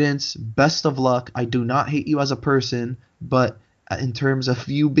 good riddance, best of luck. I do not hate you as a person, but in terms of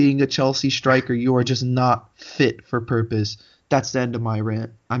you being a Chelsea striker, you are just not fit for purpose. That's the end of my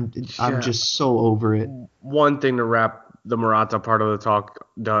rant. I'm just so over it. One thing to wrap the Morata part of the talk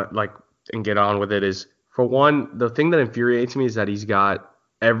and get on with it is, for one, the thing that infuriates me is that he's got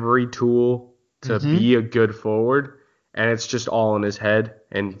every tool to be a good forward, and it's just all in his head.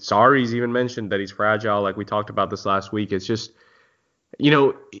 And Sarri's even mentioned that he's fragile. Like we talked about this last week. It's just,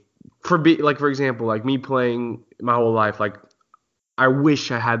 for example, like me playing my whole life, like I wish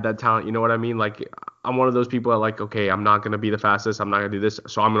I had that talent. You know what I mean? Like I'm one of those people that like, okay, I'm not going to be the fastest. I'm not going to do this.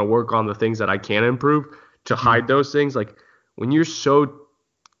 So I'm going to work on the things that I can improve to hide those things. Like when you're so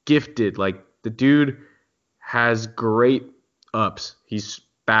gifted, like the dude has great ups. He's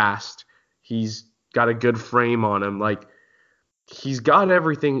fast. He's got a good frame on him. Like he's got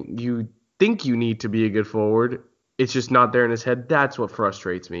everything you think you need to be a good forward. It's just not there in his head. That's what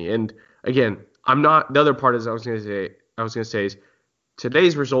frustrates me. And again, the other part is I was going to say is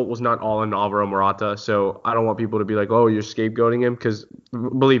today's result was not all in Alvaro Morata. So I don't want people to be like, oh, you're scapegoating him. Because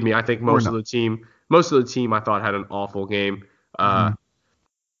believe me, I think most of the team I thought had an awful game.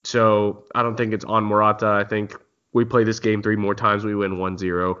 So I don't think it's on Morata. I think we play this game 3 more times, we win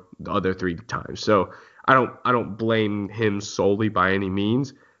 1-0 the other 3 times. So I don't blame him solely by any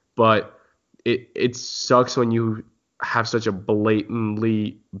means, but it sucks when you have such a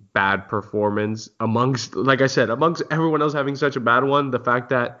blatantly bad performance amongst, like I said, amongst everyone else having such a bad one. The fact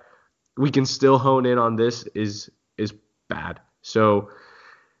that we can still hone in on this is bad. So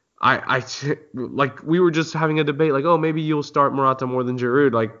I like we were just having a debate like, oh, maybe you'll start Morata more than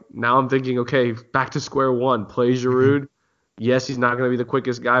Giroud. Like now I'm thinking, okay, back to square one. Play Giroud. Yes, he's not going to be the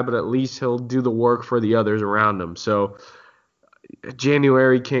quickest guy, but at least he'll do the work for the others around him. So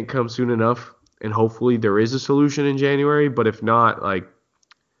January can't come soon enough, and hopefully there is a solution in January. But if not, like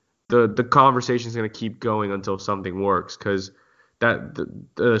the conversation is going to keep going until something works, because that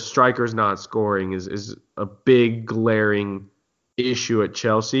the strikers not scoring is a big glaring issue at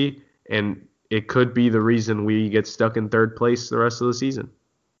Chelsea, and it could be the reason we get stuck in third place the rest of the season.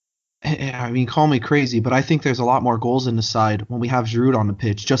 I mean, call me crazy, but I think there's a lot more goals in the side when we have Giroud on the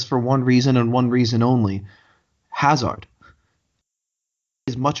pitch, just for one reason and one reason only. Hazard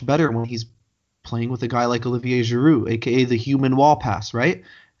is much better when he's playing with a guy like Olivier Giroud, aka the human wall pass, right?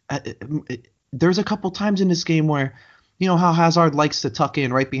 There's a couple times in this game where, you know how Hazard likes to tuck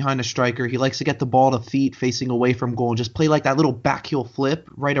in right behind a striker. He likes to get the ball to feet facing away from goal and just play like that little backheel flip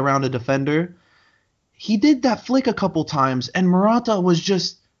right around a defender. He did that flick a couple times, and Morata was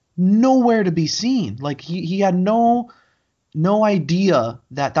just nowhere to be seen. Like he had no idea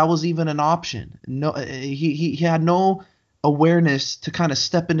that was even an option. No, he had no awareness to kind of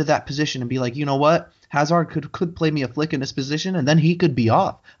step into that position and be like, you know what, Hazard could play me a flick in this position, and then he could be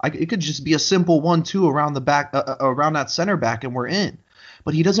off. It could just be a simple 1-2 around the back, around that center back, and we're in.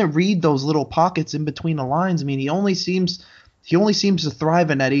 But he doesn't read those little pockets in between the lines. I mean, he only seems to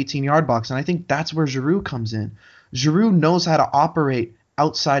thrive in that 18-yard box, and I think that's where Giroud comes in. Giroud knows how to operate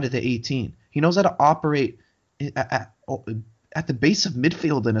outside of the 18. He knows how to operate at the base of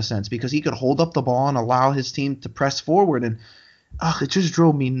midfield in a sense, because he could hold up the ball and allow his team to press forward, and it just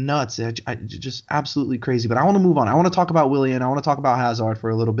drove me nuts. Just absolutely crazy. But I want to move on. I want to talk about Willian. I want to talk about Hazard for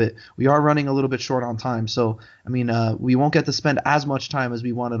a little bit. We are running a little bit short on time, so I mean, we won't get to spend as much time as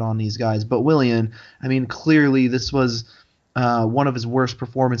we wanted on these guys. But Willian, I mean, clearly this was one of his worst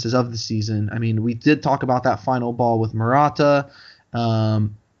performances of the season. I mean, we did talk about that final ball with Morata.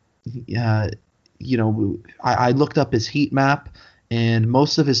 You know, I looked up his heat map, and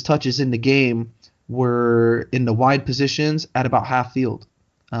most of his touches in the game were in the wide positions at about half field.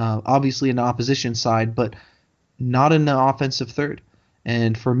 Obviously in the opposition side, but not in the offensive third.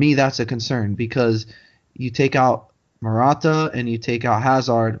 And for me, that's a concern, because you take out Morata and you take out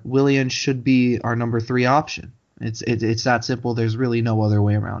Hazard, Willian should be our number 3 option. It's that simple. There's really no other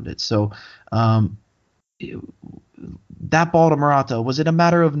way around it. So that ball to Morata, was it a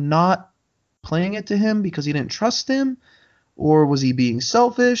matter of not playing it to him because he didn't trust him, or was he being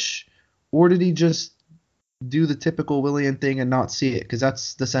selfish, or did he just do the typical Willian thing and not see it? Because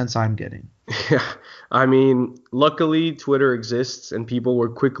that's the sense I'm getting. Yeah, I mean, luckily Twitter exists, and people were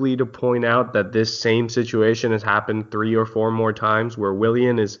quickly to point out that this same situation has happened 3 or 4 more times, where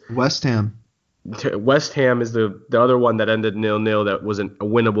Willian is West Ham. West Ham is the other one that ended 0-0. That was a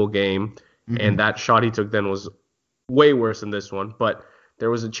winnable game, and that shot he took then was way worse than this one. But there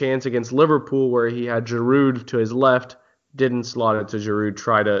was a chance against Liverpool where he had Giroud to his left, didn't slot it to Giroud,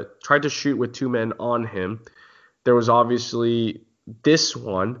 tried to shoot with 2 men on him. There was obviously this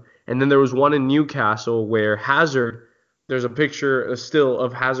one, and then there was one in Newcastle where Hazard, there's a picture, a still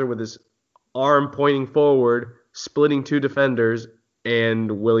of Hazard with his arm pointing forward, splitting 2 defenders, and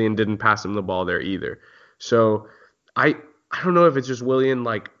Willian didn't pass him the ball there either. So I don't know if it's just Willian,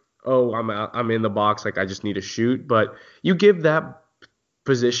 like, oh, I'm in the box, like I just need to shoot, but you give that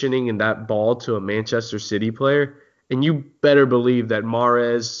positioning and that ball to a Manchester City player, and you better believe that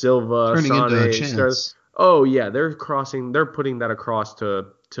Mahrez, Silva, Sané, oh yeah, they're putting that across to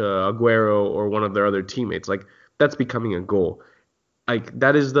Aguero or one of their other teammates. Like, that's becoming a goal. Like,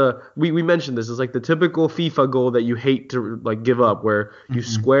 that is we mentioned this, is like the typical FIFA goal that you hate to like give up, where you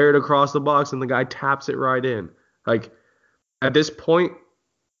square it across the box and the guy taps it right in. Like, at this point,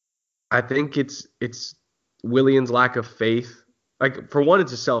 I think it's Willian's lack of faith. Like, for one,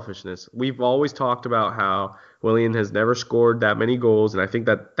 it's a selfishness. We've always talked about how Willian has never scored that many goals, and I think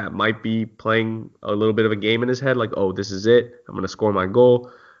that might be playing a little bit of a game in his head, like, oh, this is it. I'm going to score my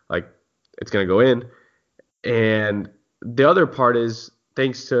goal. Like, it's going to go in. And the other part is,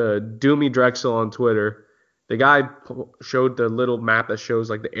 thanks to Doomy Drexel on Twitter, the guy showed the little map that shows,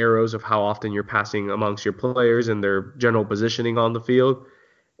 like, the arrows of how often you're passing amongst your players and their general positioning on the field.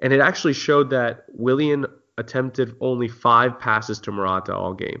 And it actually showed that Willian attempted only 5 passes to Morata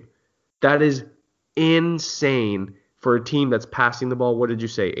all game. That is insane for a team that's passing the ball. What did you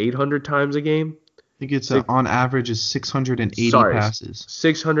say? 800 times a game? I think it's Six, on average is 680 sorry, passes.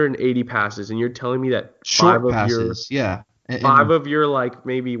 680 passes, and you're telling me that Short passes, yeah. five of your like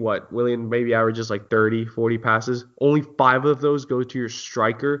maybe what Willian maybe averages like 30, 40 passes. Only 5 of those go to your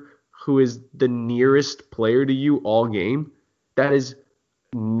striker, who is the nearest player to you all game. That is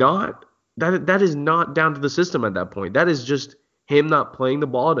not that is not down to the system at that point. That is just him not playing the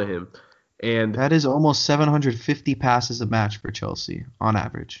ball to him. And that is almost 750 passes a match for Chelsea on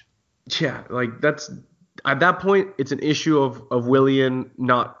average. yeah, like that's at that point it's an issue of Willian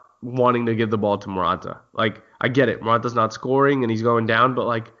not wanting to give the ball to Morata. Like I get it, Morata's not scoring and he's going down, but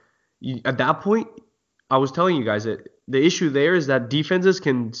like at that point, I was telling you guys that the issue there is that defenses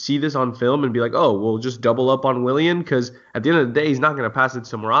can see this on film and be like, oh, we'll just double up on Willian because at the end of the day, he's not going to pass it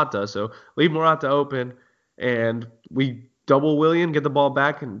to Morata. So leave Morata open and we double Willian, get the ball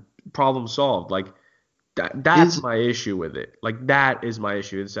back, and problem solved. Like that's my issue with it. Like that is my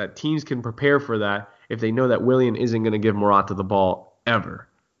issue. It's that teams can prepare for that if they know that Willian isn't going to give Morata the ball ever.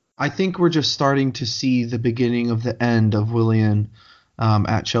 I think we're just starting to see the beginning of the end of Willian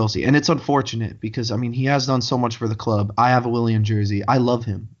at Chelsea. And it's unfortunate because, I mean, he has done so much for the club. I have a Willian jersey. I love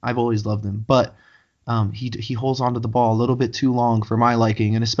him. I've always loved him. But he holds onto the ball a little bit too long for my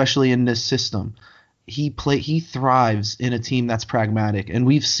liking, and especially in this system. He thrives in a team that's pragmatic, and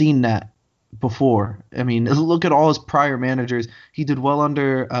we've seen that before. I mean, look at all his prior managers. He did well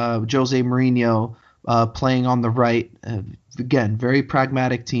under Jose Mourinho, playing on the right. Again, very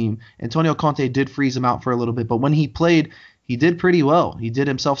pragmatic team. Antonio Conte did freeze him out for a little bit, but when he played, he did pretty well. He did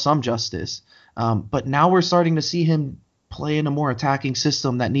himself some justice. But now we're starting to see him play in a more attacking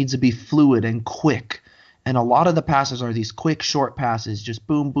system that needs to be fluid and quick. And a lot of the passes are these quick, short passes, just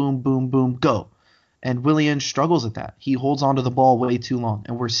boom, boom, boom, boom, go. And Willian struggles at that. He holds onto the ball way too long.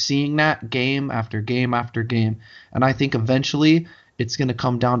 And we're seeing that game after game after game. And I think eventually it's going to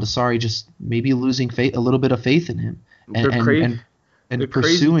come down to Sarri just maybe losing faith, a little bit of faith in him and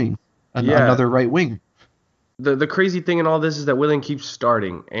pursuing another right wing. The crazy thing in all this is that Willian keeps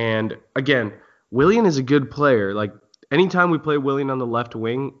starting. And again, Willian is a good player. Like anytime we play Willian on the left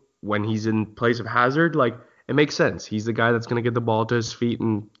wing when he's in place of Hazard, like it makes sense. He's the guy that's going to get the ball to his feet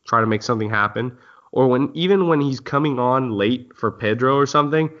and try to make something happen. Or even when he's coming on late for Pedro or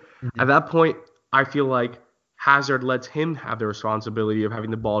something, at that point, I feel like Hazard lets him have the responsibility of having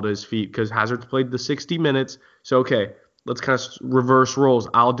the ball to his feet because Hazard's played the 60 minutes. So, okay, let's kind of reverse roles.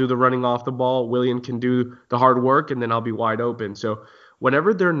 I'll do the running off the ball. Willian can do the hard work, and then I'll be wide open. So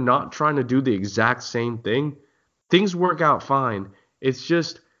whenever they're not trying to do the exact same thing, things work out fine. It's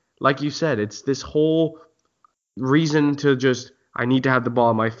just, like you said, it's this whole reason to just – I need to have the ball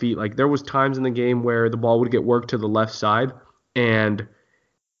at my feet. Like there was times in the game where the ball would get worked to the left side, and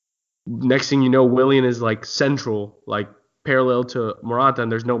next thing you know, Willian is like central, like parallel to Morata,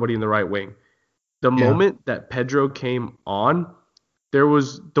 and there's nobody in the right wing. The moment that Pedro came on, it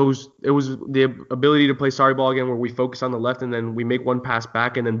was the ability to play Sarri ball again, where we focus on the left and then we make one pass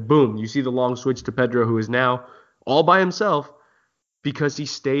back, and then boom, you see the long switch to Pedro, who is now all by himself because he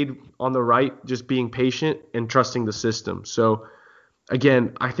stayed on the right, just being patient and trusting the system. So.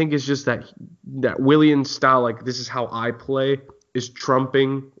 Again, I think it's just that Willian style, like this is how I play, is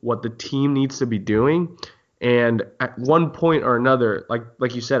trumping what the team needs to be doing. And at one point or another,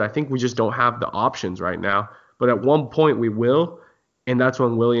 like you said, I think we just don't have the options right now. But at one point we will, and that's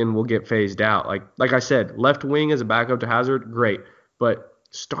when Willian will get phased out. Like I said, left wing as a backup to Hazard, great. But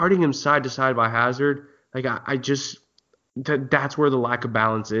starting him side to side by Hazard, like I just that's where the lack of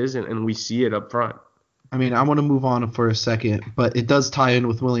balance is, and we see it up front. I mean, I want to move on for a second, but it does tie in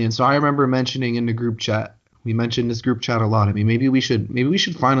with Willian. So I remember mentioning in the group chat, we mentioned this group chat a lot. I mean, maybe we should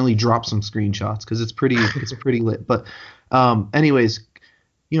finally drop some screenshots because it's pretty lit. But anyways,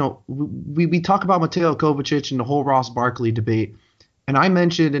 you know, we talk about Mateo Kovacic and the whole Ross Barkley debate, and I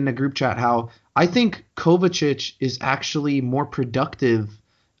mentioned in the group chat how I think Kovacic is actually more productive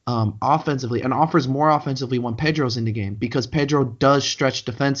offensively and offers more offensively when Pedro's in the game because Pedro does stretch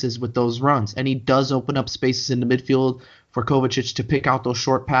defenses with those runs and he does open up spaces in the midfield for Kovacic to pick out those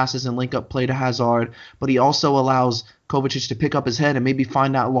short passes and link up play to Hazard, but he also allows Kovacic to pick up his head and maybe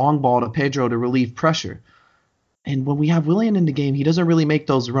find that long ball to Pedro to relieve pressure. And when we have Willian in the game, he doesn't really make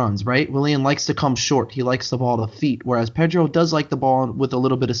those runs, right? Willian likes to come short. He likes the ball to feet, whereas Pedro does like the ball with a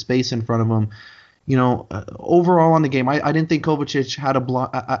little bit of space in front of him. You know, overall on the game, I didn't think Kovacic had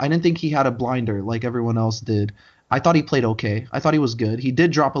I didn't think he had a blinder like everyone else did. I thought he played okay. I thought he was good. He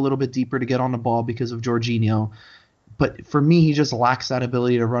did drop a little bit deeper to get on the ball because of Jorginho. But for me, he just lacks that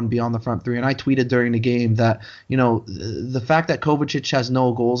ability to run beyond the front three. And I tweeted during the game that, the fact that Kovacic has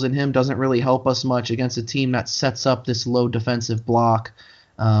no goals in him doesn't really help us much against a team that sets up this low defensive block,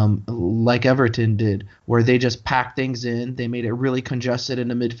 like Everton did, where they just packed things in. They made it really congested in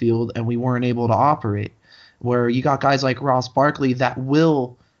the midfield, and we weren't able to operate. Where you got guys like Ross Barkley that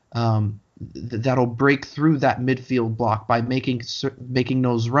that'll break through that midfield block by making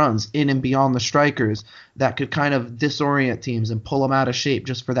those runs in and beyond the strikers that could kind of disorient teams and pull them out of shape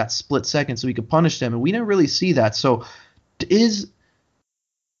just for that split second so we could punish them. And we didn't really see that. So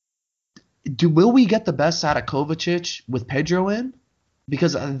will we get the best out of Kovacic with Pedro in?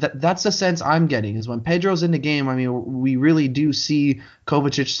 Because that's the sense I'm getting, is when Pedro's in the game, I mean, we really do see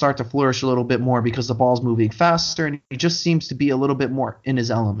Kovacic start to flourish a little bit more because the ball's moving faster and he just seems to be a little bit more in his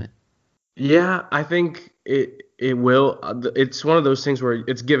element. Yeah, I think it will. It's one of those things where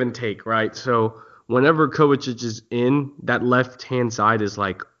it's give and take, right? So whenever Kovacic is in, that left-hand side is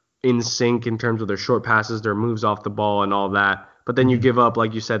like in sync in terms of their short passes, their moves off the ball and all that. But then you give up,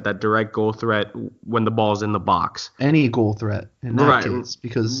 like you said, that direct goal threat when the ball's in the box. Any goal threat in that case,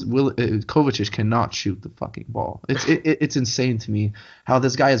 because Kovacic cannot shoot the fucking ball. It's insane to me how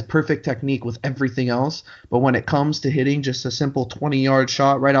this guy has perfect technique with everything else, but when it comes to hitting just a simple 20-yard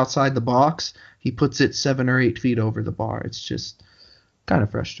shot right outside the box, he puts it 7 or 8 feet over the bar. It's just kind of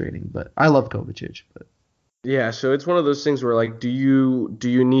frustrating, but I love Kovacic. But yeah, so it's one of those things where like, do you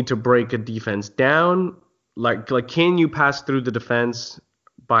need to break a defense down? Like can you pass through the defense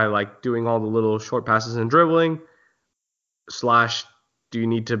by like doing all the little short passes and dribbling? / do you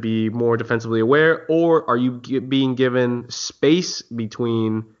need to be more defensively aware, or are you being given space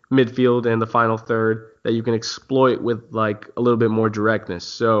between midfield and the final third that you can exploit with like a little bit more directness?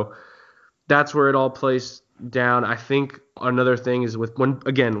 So that's where it all plays down. I think another thing is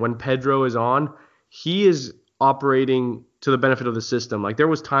when Pedro is on, he is operating to the benefit of the system. Like there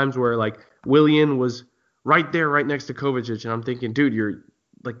was times where like Willian was right there, right next to Kovacic, and I'm thinking, dude, you're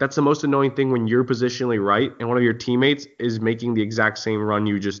like, that's the most annoying thing when you're positionally right and one of your teammates is making the exact same run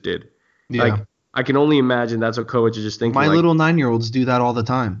you just did. yeah. Like, I can only imagine that's what Kovacic is just thinking. My little 9-year-olds do that all the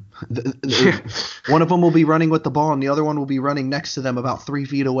time. One of them will be running with the ball, and the other one will be running next to them about 3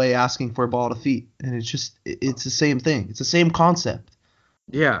 feet away asking for a ball to feet. And it's the same thing. It's the same concept.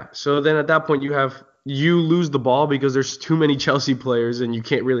 Yeah, so then at that point you lose the ball because there's too many Chelsea players and you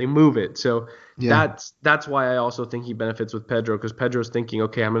can't really move it. So that's why I also think he benefits with Pedro, because Pedro's thinking,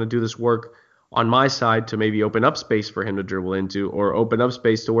 okay, I'm going to do this work on my side to maybe open up space for him to dribble into, or open up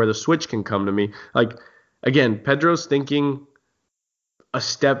space to where the switch can come to me. Like, again, Pedro's thinking a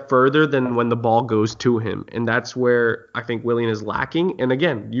step further than when the ball goes to him. And that's where I think Willian is lacking. And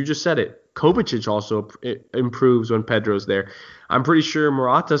again, you just said it. Kovacic also improves when Pedro's there. I'm pretty sure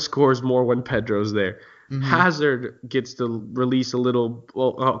Morata scores more when Pedro's there. Mm-hmm. Hazard gets to release a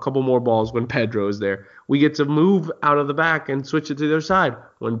couple more balls when Pedro is there. We get to move out of the back and switch it to the other side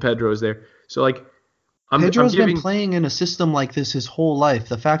when Pedro is there. So, like, Pedro's been playing in a system like this his whole life.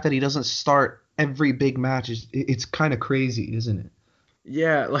 The fact that he doesn't start every big match it's kind of crazy, isn't it?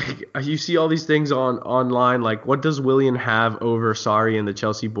 Yeah, like you see all these things online, like what does Willian have over Sarri and the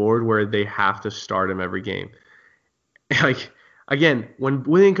Chelsea board where they have to start him every game? Like, again, when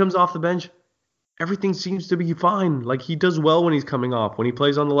Willian comes off the bench, everything seems to be fine. Like, he does well when he's coming off. When he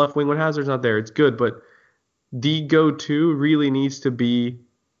plays on the left wing when Hazard's not there, it's good. But the go-to really needs to be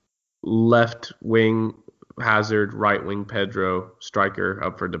left wing Hazard, right wing Pedro, striker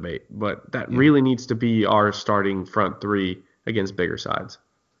up for debate. But that really needs to be our starting front three against bigger sides,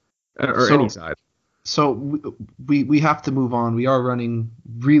 or any side. So we have to move on. We are running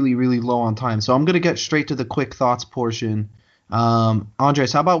really, really low on time. So I'm going to get straight to the quick thoughts portion.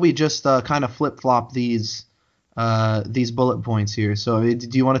 Andres, how about we just kind of flip-flop these bullet points here? So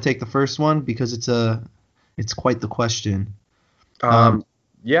do you want to take the first one? Because it's quite the question.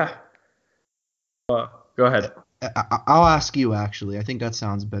 Yeah. Go ahead. I'll ask you, actually. I think that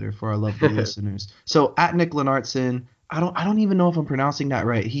sounds better for our lovely listeners. So at Nick Lennartson, I don't even know if I'm pronouncing that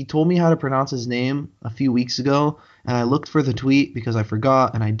right. He told me how to pronounce his name a few weeks ago, and I looked for the tweet because I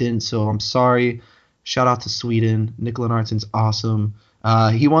forgot, and I didn't, so I'm sorry. Shout out to Sweden. Nick Lennartson's awesome.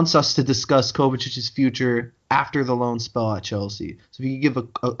 He wants us to discuss Kovacic's future after the loan spell at Chelsea. So if you could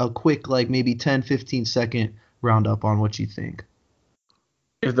give a quick, like, maybe 10, 15-second roundup on what you think.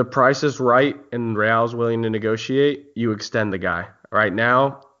 If the price is right and Real's willing to negotiate, you extend the guy. Right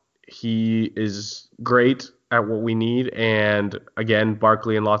now, he is great at what we need, and again,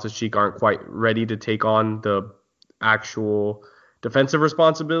 Barkley and Loftus-Cheek aren't quite ready to take on the actual defensive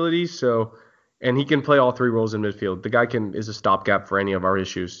responsibilities. So, and he can play all three roles in midfield. The guy is a stopgap for any of our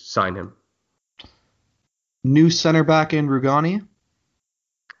issues. Sign him. New center back in Rugani.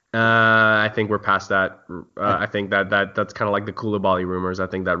 I think we're past that. I, I think that's kind of like the Koulibaly rumors. I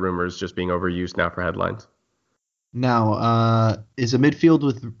think that rumor is just being overused now for headlines. Now, is a midfield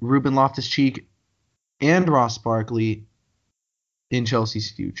with Ruben Loftus-Cheek and Ross Barkley in Chelsea's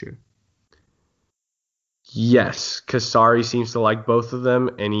future? Yes, Kasari seems to like both of them,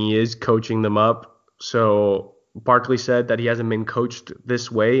 and he is coaching them up. So Barkley said that he hasn't been coached this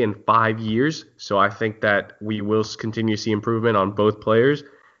way in 5 years. So I think that we will continue to see improvement on both players.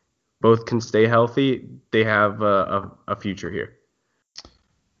 Both can stay healthy. They have a future here.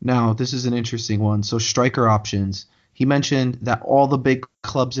 Now, this is an interesting one. So, striker options. He mentioned that all the big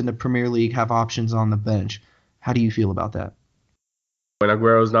clubs in the Premier League have options on the bench. How do you feel about that? When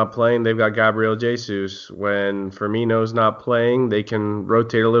Aguero's not playing, they've got Gabriel Jesus. When Firmino's not playing, they can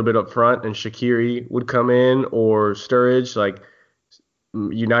rotate a little bit up front, and Shaqiri would come in or Sturridge. Like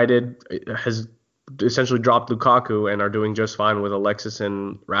United has essentially dropped Lukaku and are doing just fine with Alexis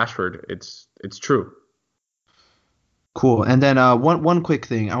and Rashford. It's true. Cool. And then one quick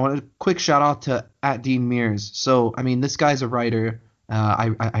thing. I want a quick shout out to at Dean Mears. So I mean, this guy's a writer.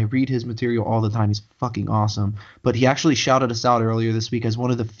 I read his material all the time. He's fucking awesome. But he actually shouted us out earlier this week as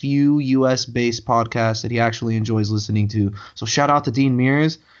one of the few U.S. based podcasts that he actually enjoys listening to. So shout out to Dean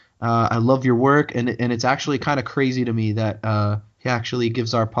Mears. I love your work, and it's actually kind of crazy to me that he actually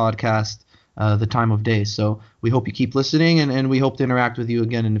gives our podcast the time of day. So we hope you keep listening, and we hope to interact with you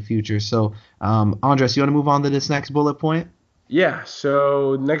again in the future. So, Andres, you want to move on to this next bullet point? Yeah.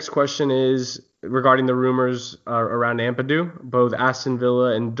 So next question is regarding the rumors around Ampadu. Both Aston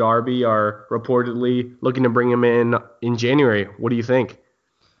Villa and Derby are reportedly looking to bring him in January. What do you think?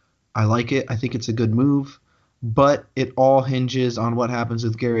 I like it. I think it's a good move, but it all hinges on what happens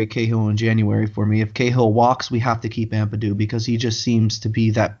with Gary Cahill in January for me. If Cahill walks, we have to keep Ampadu because he just seems to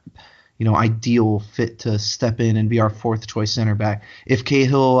be that ideal fit to step in and be our fourth choice center back. If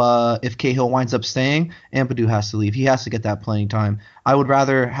Cahill winds up staying, Ampadu has to leave. He has to get that playing time. I would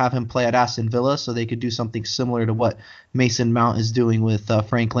rather have him play at Aston Villa so they could do something similar to what Mason Mount is doing with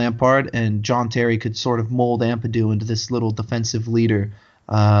Frank Lampard, and John Terry could sort of mold Ampadu into this little defensive leader.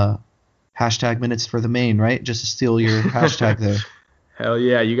 Hashtag minutes for the main, right? Just to steal your hashtag there. Hell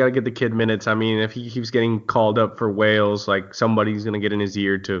yeah, you got to get the kid minutes. I mean, if he keeps getting called up for Wales, like somebody's going to get in his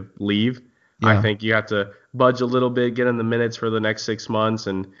ear to leave. I Yeah. think you have to budge a little bit, get in the minutes for the next 6 months,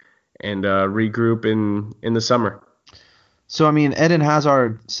 and regroup in the summer. So, I mean, Eden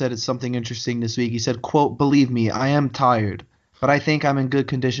Hazard said it's something interesting this week. He said, quote, "Believe me, I am tired, but I think I'm in good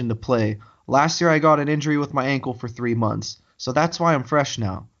condition to play. Last year I got an injury with my ankle for 3 months, so that's why I'm fresh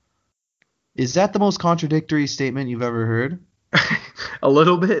now." Is that the most contradictory statement you've ever heard? A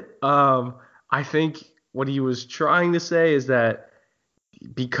little bit. I think what he was trying to say is that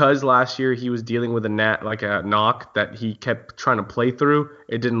because last year he was dealing with like a knock that he kept trying to play through,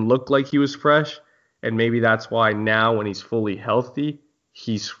 it didn't look like he was fresh, and maybe that's why now when he's fully healthy,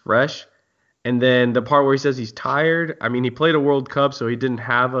 he's fresh. And then the part where he says he's tired, I mean, he played a World Cup, so he didn't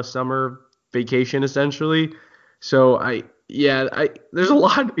have a summer vacation essentially. So there's a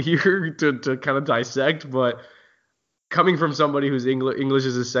lot here to kind of dissect, but coming from somebody whose English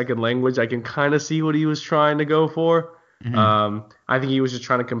is his second language, I can kind of see what he was trying to go for. Hmm. I think he was just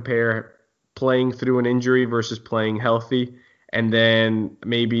trying to compare playing through an injury versus playing healthy. And then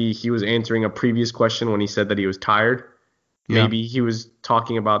maybe he was answering a previous question when he said that he was tired. Yeah. Maybe he was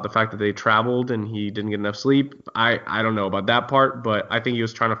talking about the fact that they traveled and he didn't get enough sleep. I don't know about that part, but I think he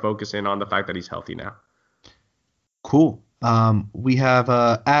was trying to focus in on the fact that he's healthy now. Cool. We have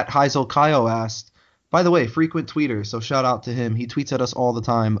at Heisel Kaio asked, by the way, frequent tweeter, so shout out to him. He tweets at us all the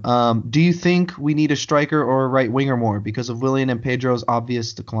time. Do you think we need a striker or a right winger more because of Willian and Pedro's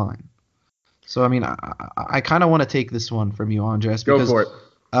obvious decline? So, I mean, I kind of want to take this one from you, Andres, Go because for it.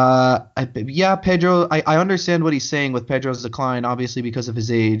 yeah, Pedro, I understand what he's saying with Pedro's decline, obviously because of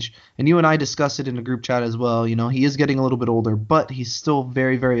his age. And you and I discussed it in the group chat as well. You know, he is getting a little bit older, but he's still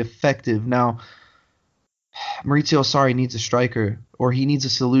very, very effective. Now, Maurizio Sarri needs a striker, or he needs a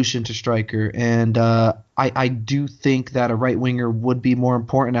solution to striker, and I do think that a right winger would be more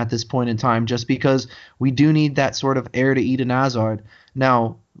important at this point in time, just because we do need that sort of heir to Eden Hazard.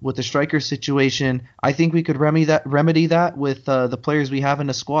 Now, with the striker situation, I think we could remedy that with the players we have in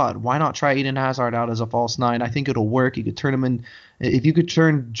the squad. Why not try Eden Hazard out as a false nine? I think it'll work. You could turn him in. If you could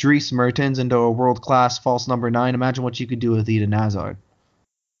turn Dries Mertens into a world class false number nine, imagine what you could do with Eden Hazard.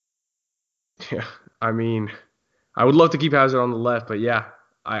 Yeah, I mean, I would love to keep Hazard on the left, but yeah,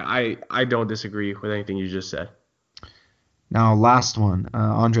 I don't disagree with anything you just said. Now, last one.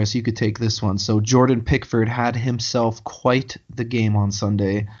 Andres, you could take this one. So Jordan Pickford had himself quite the game on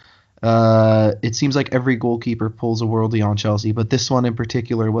Sunday. It seems like every goalkeeper pulls a worldie on Chelsea, but this one in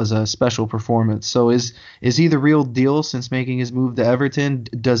particular was a special performance. So is he the real deal since making his move to Everton?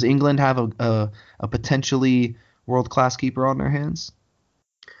 Does England have a potentially world class keeper on their hands?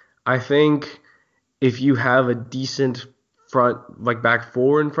 I think if you have a decent front, like back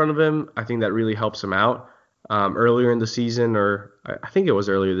four in front of him, I think that really helps him out. Earlier in the season, or I think it was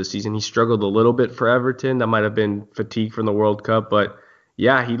earlier this season, he struggled a little bit for Everton. That might have been fatigue from the World Cup, but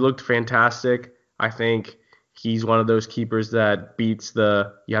yeah, he looked fantastic. I think he's one of those keepers that beats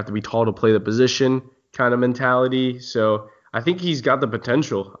the you have to be tall to play the position kind of mentality. So I think he's got the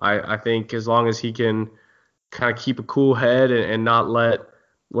potential. I think as long as he can kind of keep a cool head and not let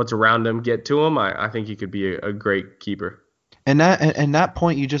what's around him get to him, I think he could be a great keeper. And that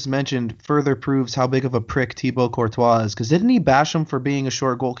point you just mentioned further proves how big of a prick Thibaut Courtois is. Because didn't he bash him for being a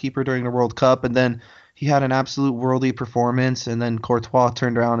short goalkeeper during the World Cup, and then he had an absolute worldly performance, and then Courtois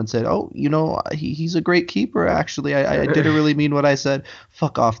turned around and said, "Oh, he's a great keeper. Actually, I didn't really mean what I said.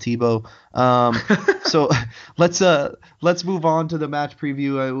 Fuck off, Thibaut." So let's move on to the match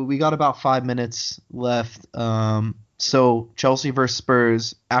preview. We got about 5 minutes left. So Chelsea versus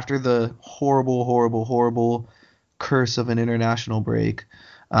Spurs after the horrible, horrible, horrible curse of an international break.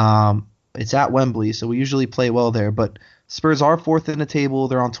 It's at Wembley, so we usually play well there. But Spurs are fourth in the table.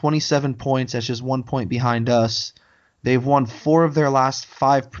 They're on 27 points. That's just 1 point behind us. They've won 4 of their last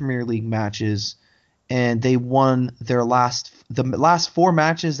 5 Premier League matches, and they won the last 4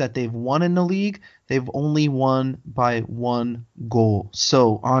 matches that they've won in the league. They've only won by 1 goal.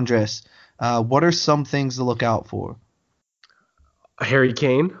 So, Andres, what are some things to look out for? Harry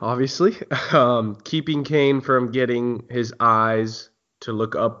Kane, obviously. Keeping Kane from getting his eyes to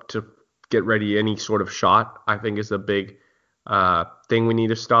look up to get ready any sort of shot, I think is a big thing we need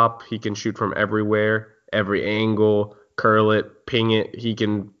to stop. He can shoot from everywhere, every angle, curl it, ping it.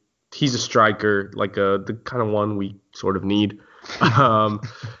 He's a striker, like the kind of one we sort of need. Um,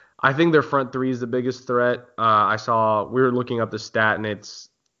 I think their front three is the biggest threat. We were looking up the stat, and it's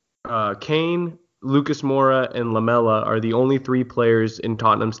Kane, Lucas Moura, and Lamela are the only 3 players in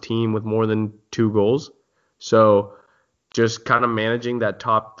Tottenham's team with more than 2 goals. So just kind of managing that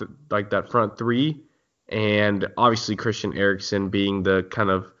like that front three, and obviously Christian Eriksen being the kind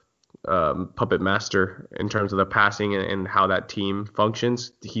of puppet master in terms of the passing and how that team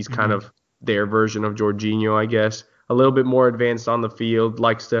functions. He's kind of their version of Jorginho, I guess. A little bit more advanced on the field,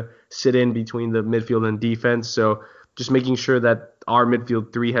 likes to sit in between the midfield and defense. So just making sure that our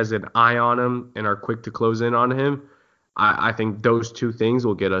midfield three has an eye on him and are quick to close in on him. I think those 2 things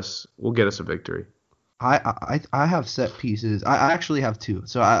will get us a victory. I have set pieces. I actually have 2.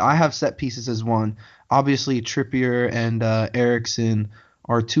 So I have set pieces as one. Obviously, Trippier and Ericsson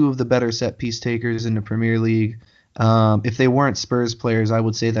are 2 of the better set piece takers in the Premier League. If they weren't Spurs players, I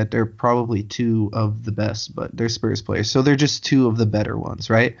would say that they're probably 2 of the best, but they're Spurs players. So they're just 2 of the better ones,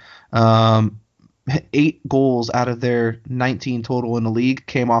 right? 8 goals out of their 19 total in the league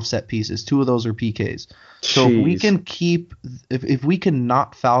came off set pieces. 2 of those are PKs. So if we can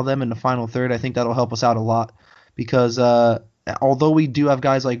not foul them in the final third, I think that'll help us out a lot. Because although we do have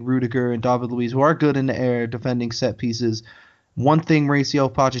guys like Rudiger and David Luiz who are good in the air defending set pieces, one thing Mauricio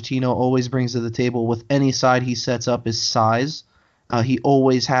Pochettino always brings to the table with any side he sets up is size. He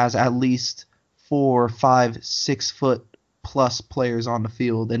always has at least 4, 5, 6 foot plus players on the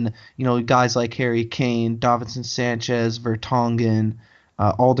field, and guys like Harry Kane, Davinson Sanchez, Vertonghen,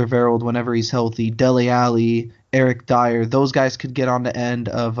 Alderweireld whenever he's healthy, Dele Alli, Eric Dyer. Those guys could get on the end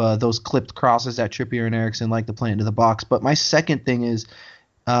of those clipped crosses that Trippier and Eriksen like to play into the box. But my second thing is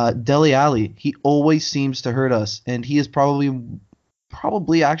Dele Alli. He always seems to hurt us, and he is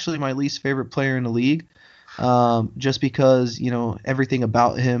probably actually my least favorite player in the league. Just because everything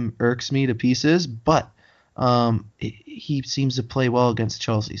about him irks me to pieces, but he seems to play well against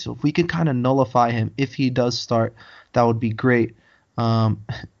Chelsea. So if we can kind of nullify him if he does start, that would be great.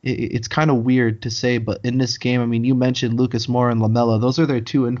 It's kind of weird to say, but in this game, I mean, you mentioned Lucas Moura and Lamela. Those are their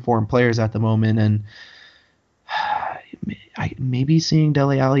 2 informed players at the moment, and maybe seeing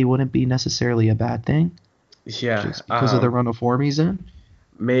Dele Alli wouldn't be necessarily a bad thing. Yeah, just because of the run of form he's in.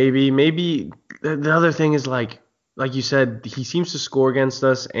 Maybe the other thing is like you said, he seems to score against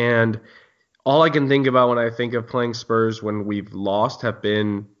us, and all I can think about when I think of playing Spurs when we've lost have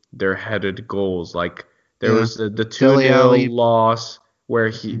been their headed goals. Like there was the 2-0 loss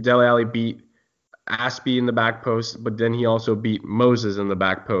where Dele Alli beat Aspie in the back post, but then he also beat Moses in the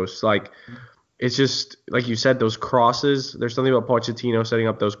back post. Like it's just like you said, those crosses. There's something about Pochettino setting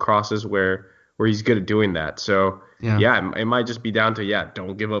up those crosses where he's good at doing that. So yeah, it might just be down to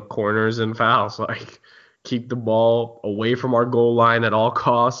don't give up corners and fouls. Like keep the ball away from our goal line at all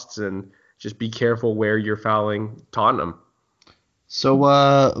costs and just be careful where you're fouling Tottenham.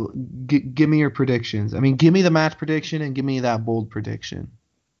 So, give me your predictions. I mean, give me the match prediction and give me that bold prediction.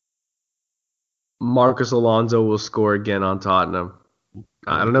 Marcus Alonso will score again on Tottenham.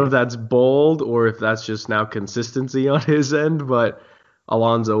 I don't know if that's bold or if that's just now consistency on his end, but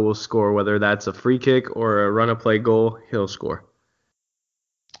Alonso will score, whether that's a free kick or a run of play goal, he'll score.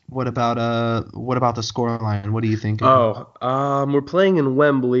 What about the scoreline? What are you thinking? Oh, we're playing in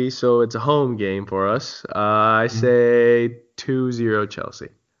Wembley, so it's a home game for us. I Mhm. say 2-0 Chelsea.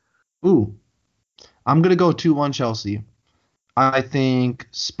 Ooh, I'm gonna go 2-1 Chelsea. I think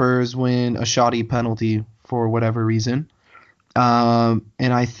Spurs win a shoddy penalty for whatever reason. And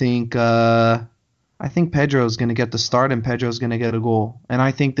I think Pedro's gonna get the start and Pedro's gonna get a goal. And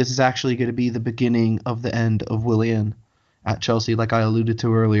I think this is actually gonna be the beginning of the end of Willian at Chelsea, like I alluded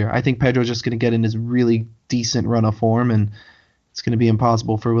to earlier. I think Pedro's just gonna get in his really decent run of form, and it's gonna be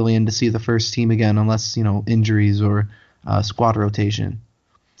impossible for Willian to see the first team again unless injuries or squad rotation.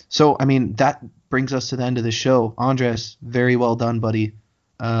 So I mean that brings us to the end of the show. Andres, very well done, buddy.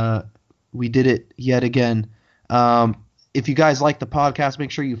 Uh, we did it yet again. If you guys like the podcast, make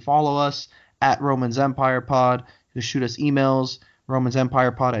sure you follow us at Romans Empire Pod. You shoot us emails,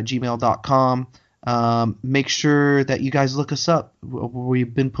 romansempirepod@gmail.com. Make sure that you guys look us up.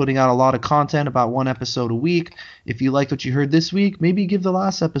 We've been putting out a lot of content, about one episode a week. If you liked what you heard this week, maybe give the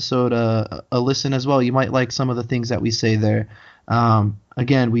last episode a listen as well. You might like some of the things that we say there.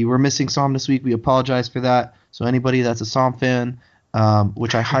 Again, we were missing Psalm this week. We apologize for that. So anybody that's a Psalm fan,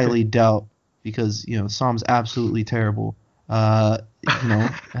 which I highly doubt, because Psalm's absolutely terrible.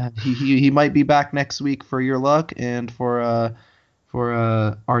 He might be back next week for your luck and for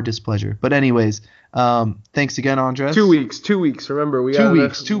our displeasure. But anyways, thanks again, Andres. 2 weeks, 2 weeks. Remember, we 2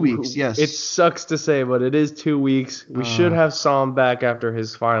 weeks, got 2 weeks. Yes. It sucks to say, but it is 2 weeks. We should have Sam back after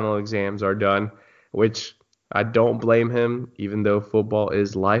his final exams are done, which I don't blame him, even though football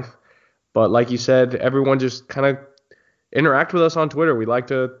is life. But like you said, everyone just kind of interact with us on Twitter. We like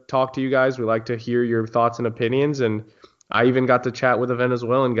to talk to you guys. We like to hear your thoughts and opinions. And I even got to chat with a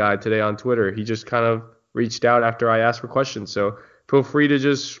Venezuelan guy today on Twitter. He just kind of reached out after I asked for questions. So feel free to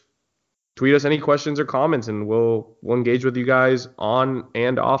just tweet us any questions or comments, and we'll engage with you guys on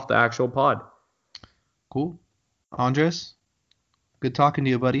and off the actual pod. Cool. Andres, good talking to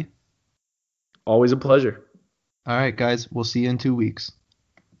you, buddy. Always a pleasure. All right, guys. We'll see you in 2 weeks.